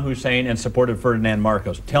Saddam Hussein, and supported Ferdinand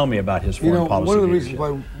Marcos. Tell me about his foreign policy. One of the reasons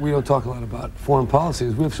why we don't talk a lot about foreign policy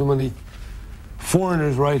is we have so many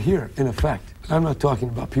foreigners right here, in effect. I'm not talking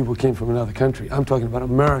about people who came from another country. I'm talking about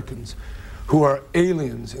Americans who are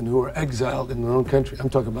aliens and who are exiled in their own country. I'm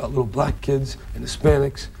talking about little black kids and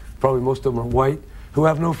Hispanics, probably most of them are white, who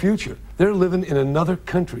have no future. They're living in another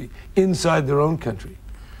country inside their own country.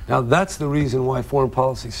 Now that's the reason why foreign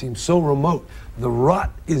policy seems so remote. The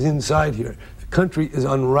rot is inside here. The country is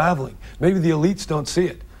unraveling. Maybe the elites don't see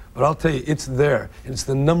it, but I'll tell you, it's there, and it's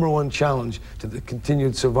the #1 challenge to the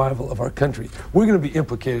continued survival of our country. We're going to be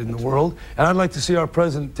implicated in the world, and I'd like to see our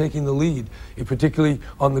president taking the lead, particularly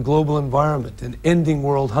on the global environment and ending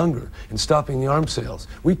world hunger and stopping the arms sales.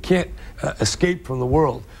 We can't escape from the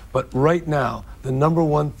world, but right now, the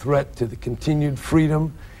 #1 threat to the continued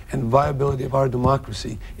freedom and viability of our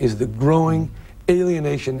democracy is the growing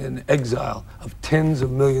alienation and exile of tens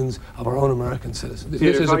of millions of our own American citizens.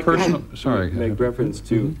 This is a personal... Sorry. Make reference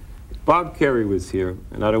to... Bob Kerrey was here,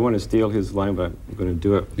 and I don't want to steal his line, but I'm going to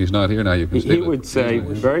do it. He's not here now. You can steal it. He would say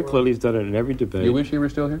very clearly, he's done it in every debate. You wish he were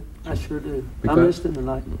still here? I sure do. Because? I missed him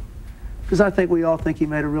tonight. Because I think we all think he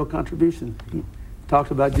made a real contribution. He talked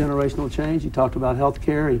about generational change. He talked about health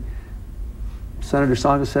care. Senator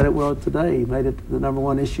Tsonga said it well today. He made it the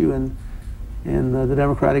 #1 issue in the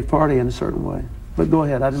Democratic Party in a certain way. But go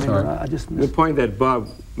ahead. I didn't mean, I just missed. The point that Bob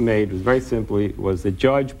made was very simply was that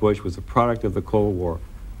George Bush was a product of the Cold War.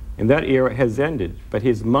 And that era has ended, but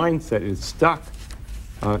his mindset is stuck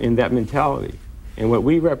in that mentality. And what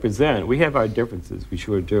we represent, we have our differences, we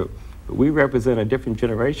sure do, but we represent a different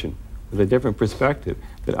generation with a different perspective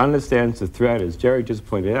that understands the threat, as Jerry just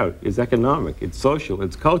pointed out, is economic, it's social,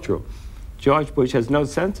 it's cultural. George Bush has no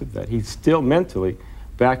sense of that. He's still mentally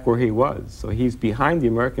back where he was. So he's behind the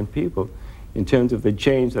American people in terms of the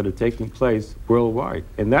change that are taking place worldwide.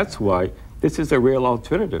 And that's why this is a real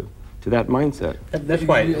alternative to that mindset. That's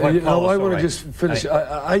why. I want to just finish.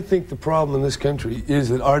 I think the problem in this country is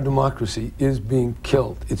that our democracy is being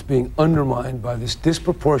killed. It's being undermined by this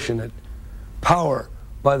disproportionate power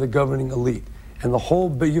by the governing elite. And the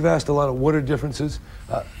whole, you've asked a lot of what are differences.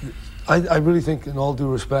 I really think, in all due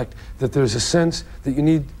respect, that there's a sense that you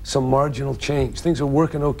need some marginal change. Things are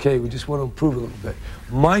working okay, we just want to improve a little bit.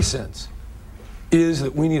 My sense is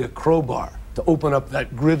that we need a crowbar to open up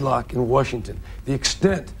that gridlock in Washington. The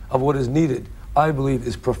extent of what is needed, I believe,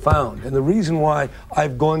 is profound. And the reason why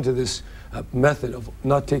I've gone to this method of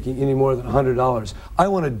not taking any more than $100, I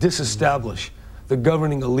want to disestablish the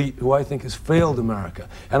governing elite who I think has failed America.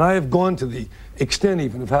 And I have gone to the extent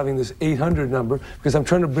even of having this 800 number because I'm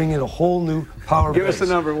trying to bring in a whole new power Give base. us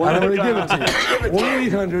the number. And I'm going to give it to you.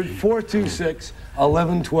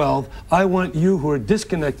 1-800-426-1112. I want you who are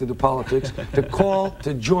disconnected to politics to call,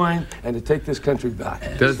 to join, and to take this country back.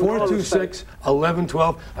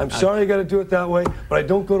 426-1112. I'm sorry I got to do it that way, but I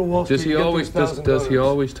don't go to Wall Street. Does he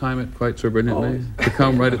always time it quite so brilliantly to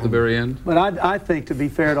come right at the very end? But I think, to be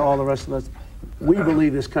fair to all the rest of us, we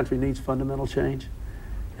believe this country needs fundamental change.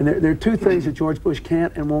 And there are two things that George Bush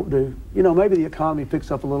can't and won't do. You know, maybe the economy picks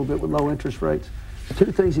up a little bit with low interest rates. The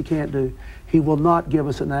two things he can't do. He will not give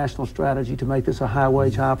us a national strategy to make this a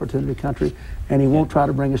high-wage, high-opportunity country, and he won't try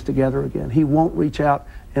to bring us together again. He won't reach out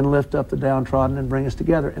and lift up the downtrodden and bring us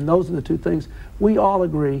together. And those are the two things we all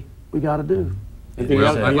agree we got to do.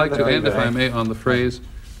 Well, I'd like to end, if I may, on the phrase,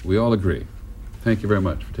 we all agree. Thank you very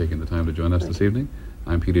much for taking the time to join us this evening.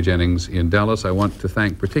 I'm Peter Jennings in Dallas. I want to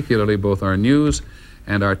thank particularly both our news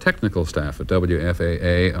and our technical staff at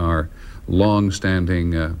WFAA, our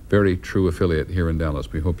long-standing, very true affiliate here in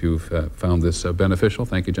Dallas. We hope you've found this beneficial.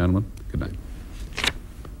 Thank you, gentlemen. Good night.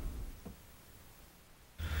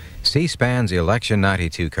 C-SPAN's Election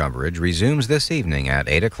 92 coverage resumes this evening at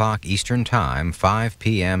 8 o'clock Eastern Time, 5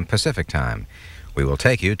 p.m. Pacific Time. We will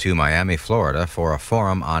take you to Miami, Florida for a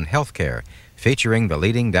forum on health care featuring the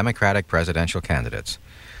leading Democratic presidential candidates.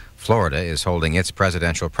 Florida is holding its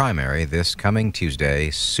presidential primary this coming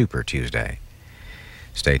Tuesday, Super Tuesday.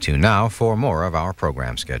 Stay tuned now for more of our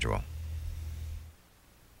program schedule.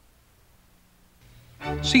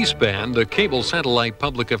 C-SPAN, the cable satellite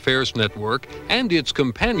public affairs network, and its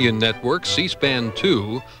companion network, C-SPAN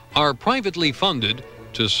 2, are privately funded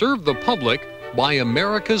to serve the public by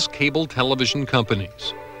America's cable television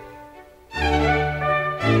companies.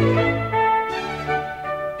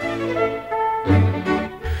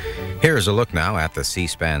 Here's a look now at the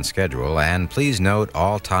C-SPAN schedule, and please note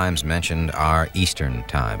all times mentioned are Eastern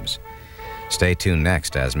times. Stay tuned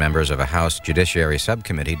next as members of a House Judiciary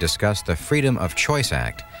Subcommittee discuss the Freedom of Choice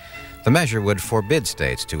Act. The measure would forbid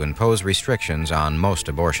states to impose restrictions on most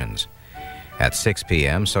abortions. At 6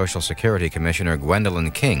 p.m., Social Security Commissioner Gwendolyn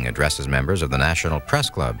King addresses members of the National Press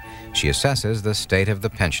Club. She assesses the state of the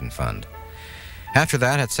pension fund. After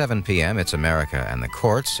that, at 7 p.m., it's America and the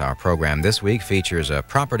Courts. Our program this week features a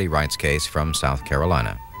property rights case from South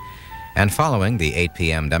Carolina. And following the 8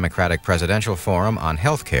 p.m. Democratic Presidential Forum on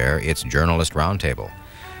Health Care, it's Journalist Roundtable.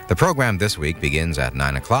 The program this week begins at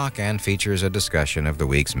 9 o'clock and features a discussion of the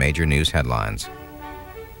week's major news headlines.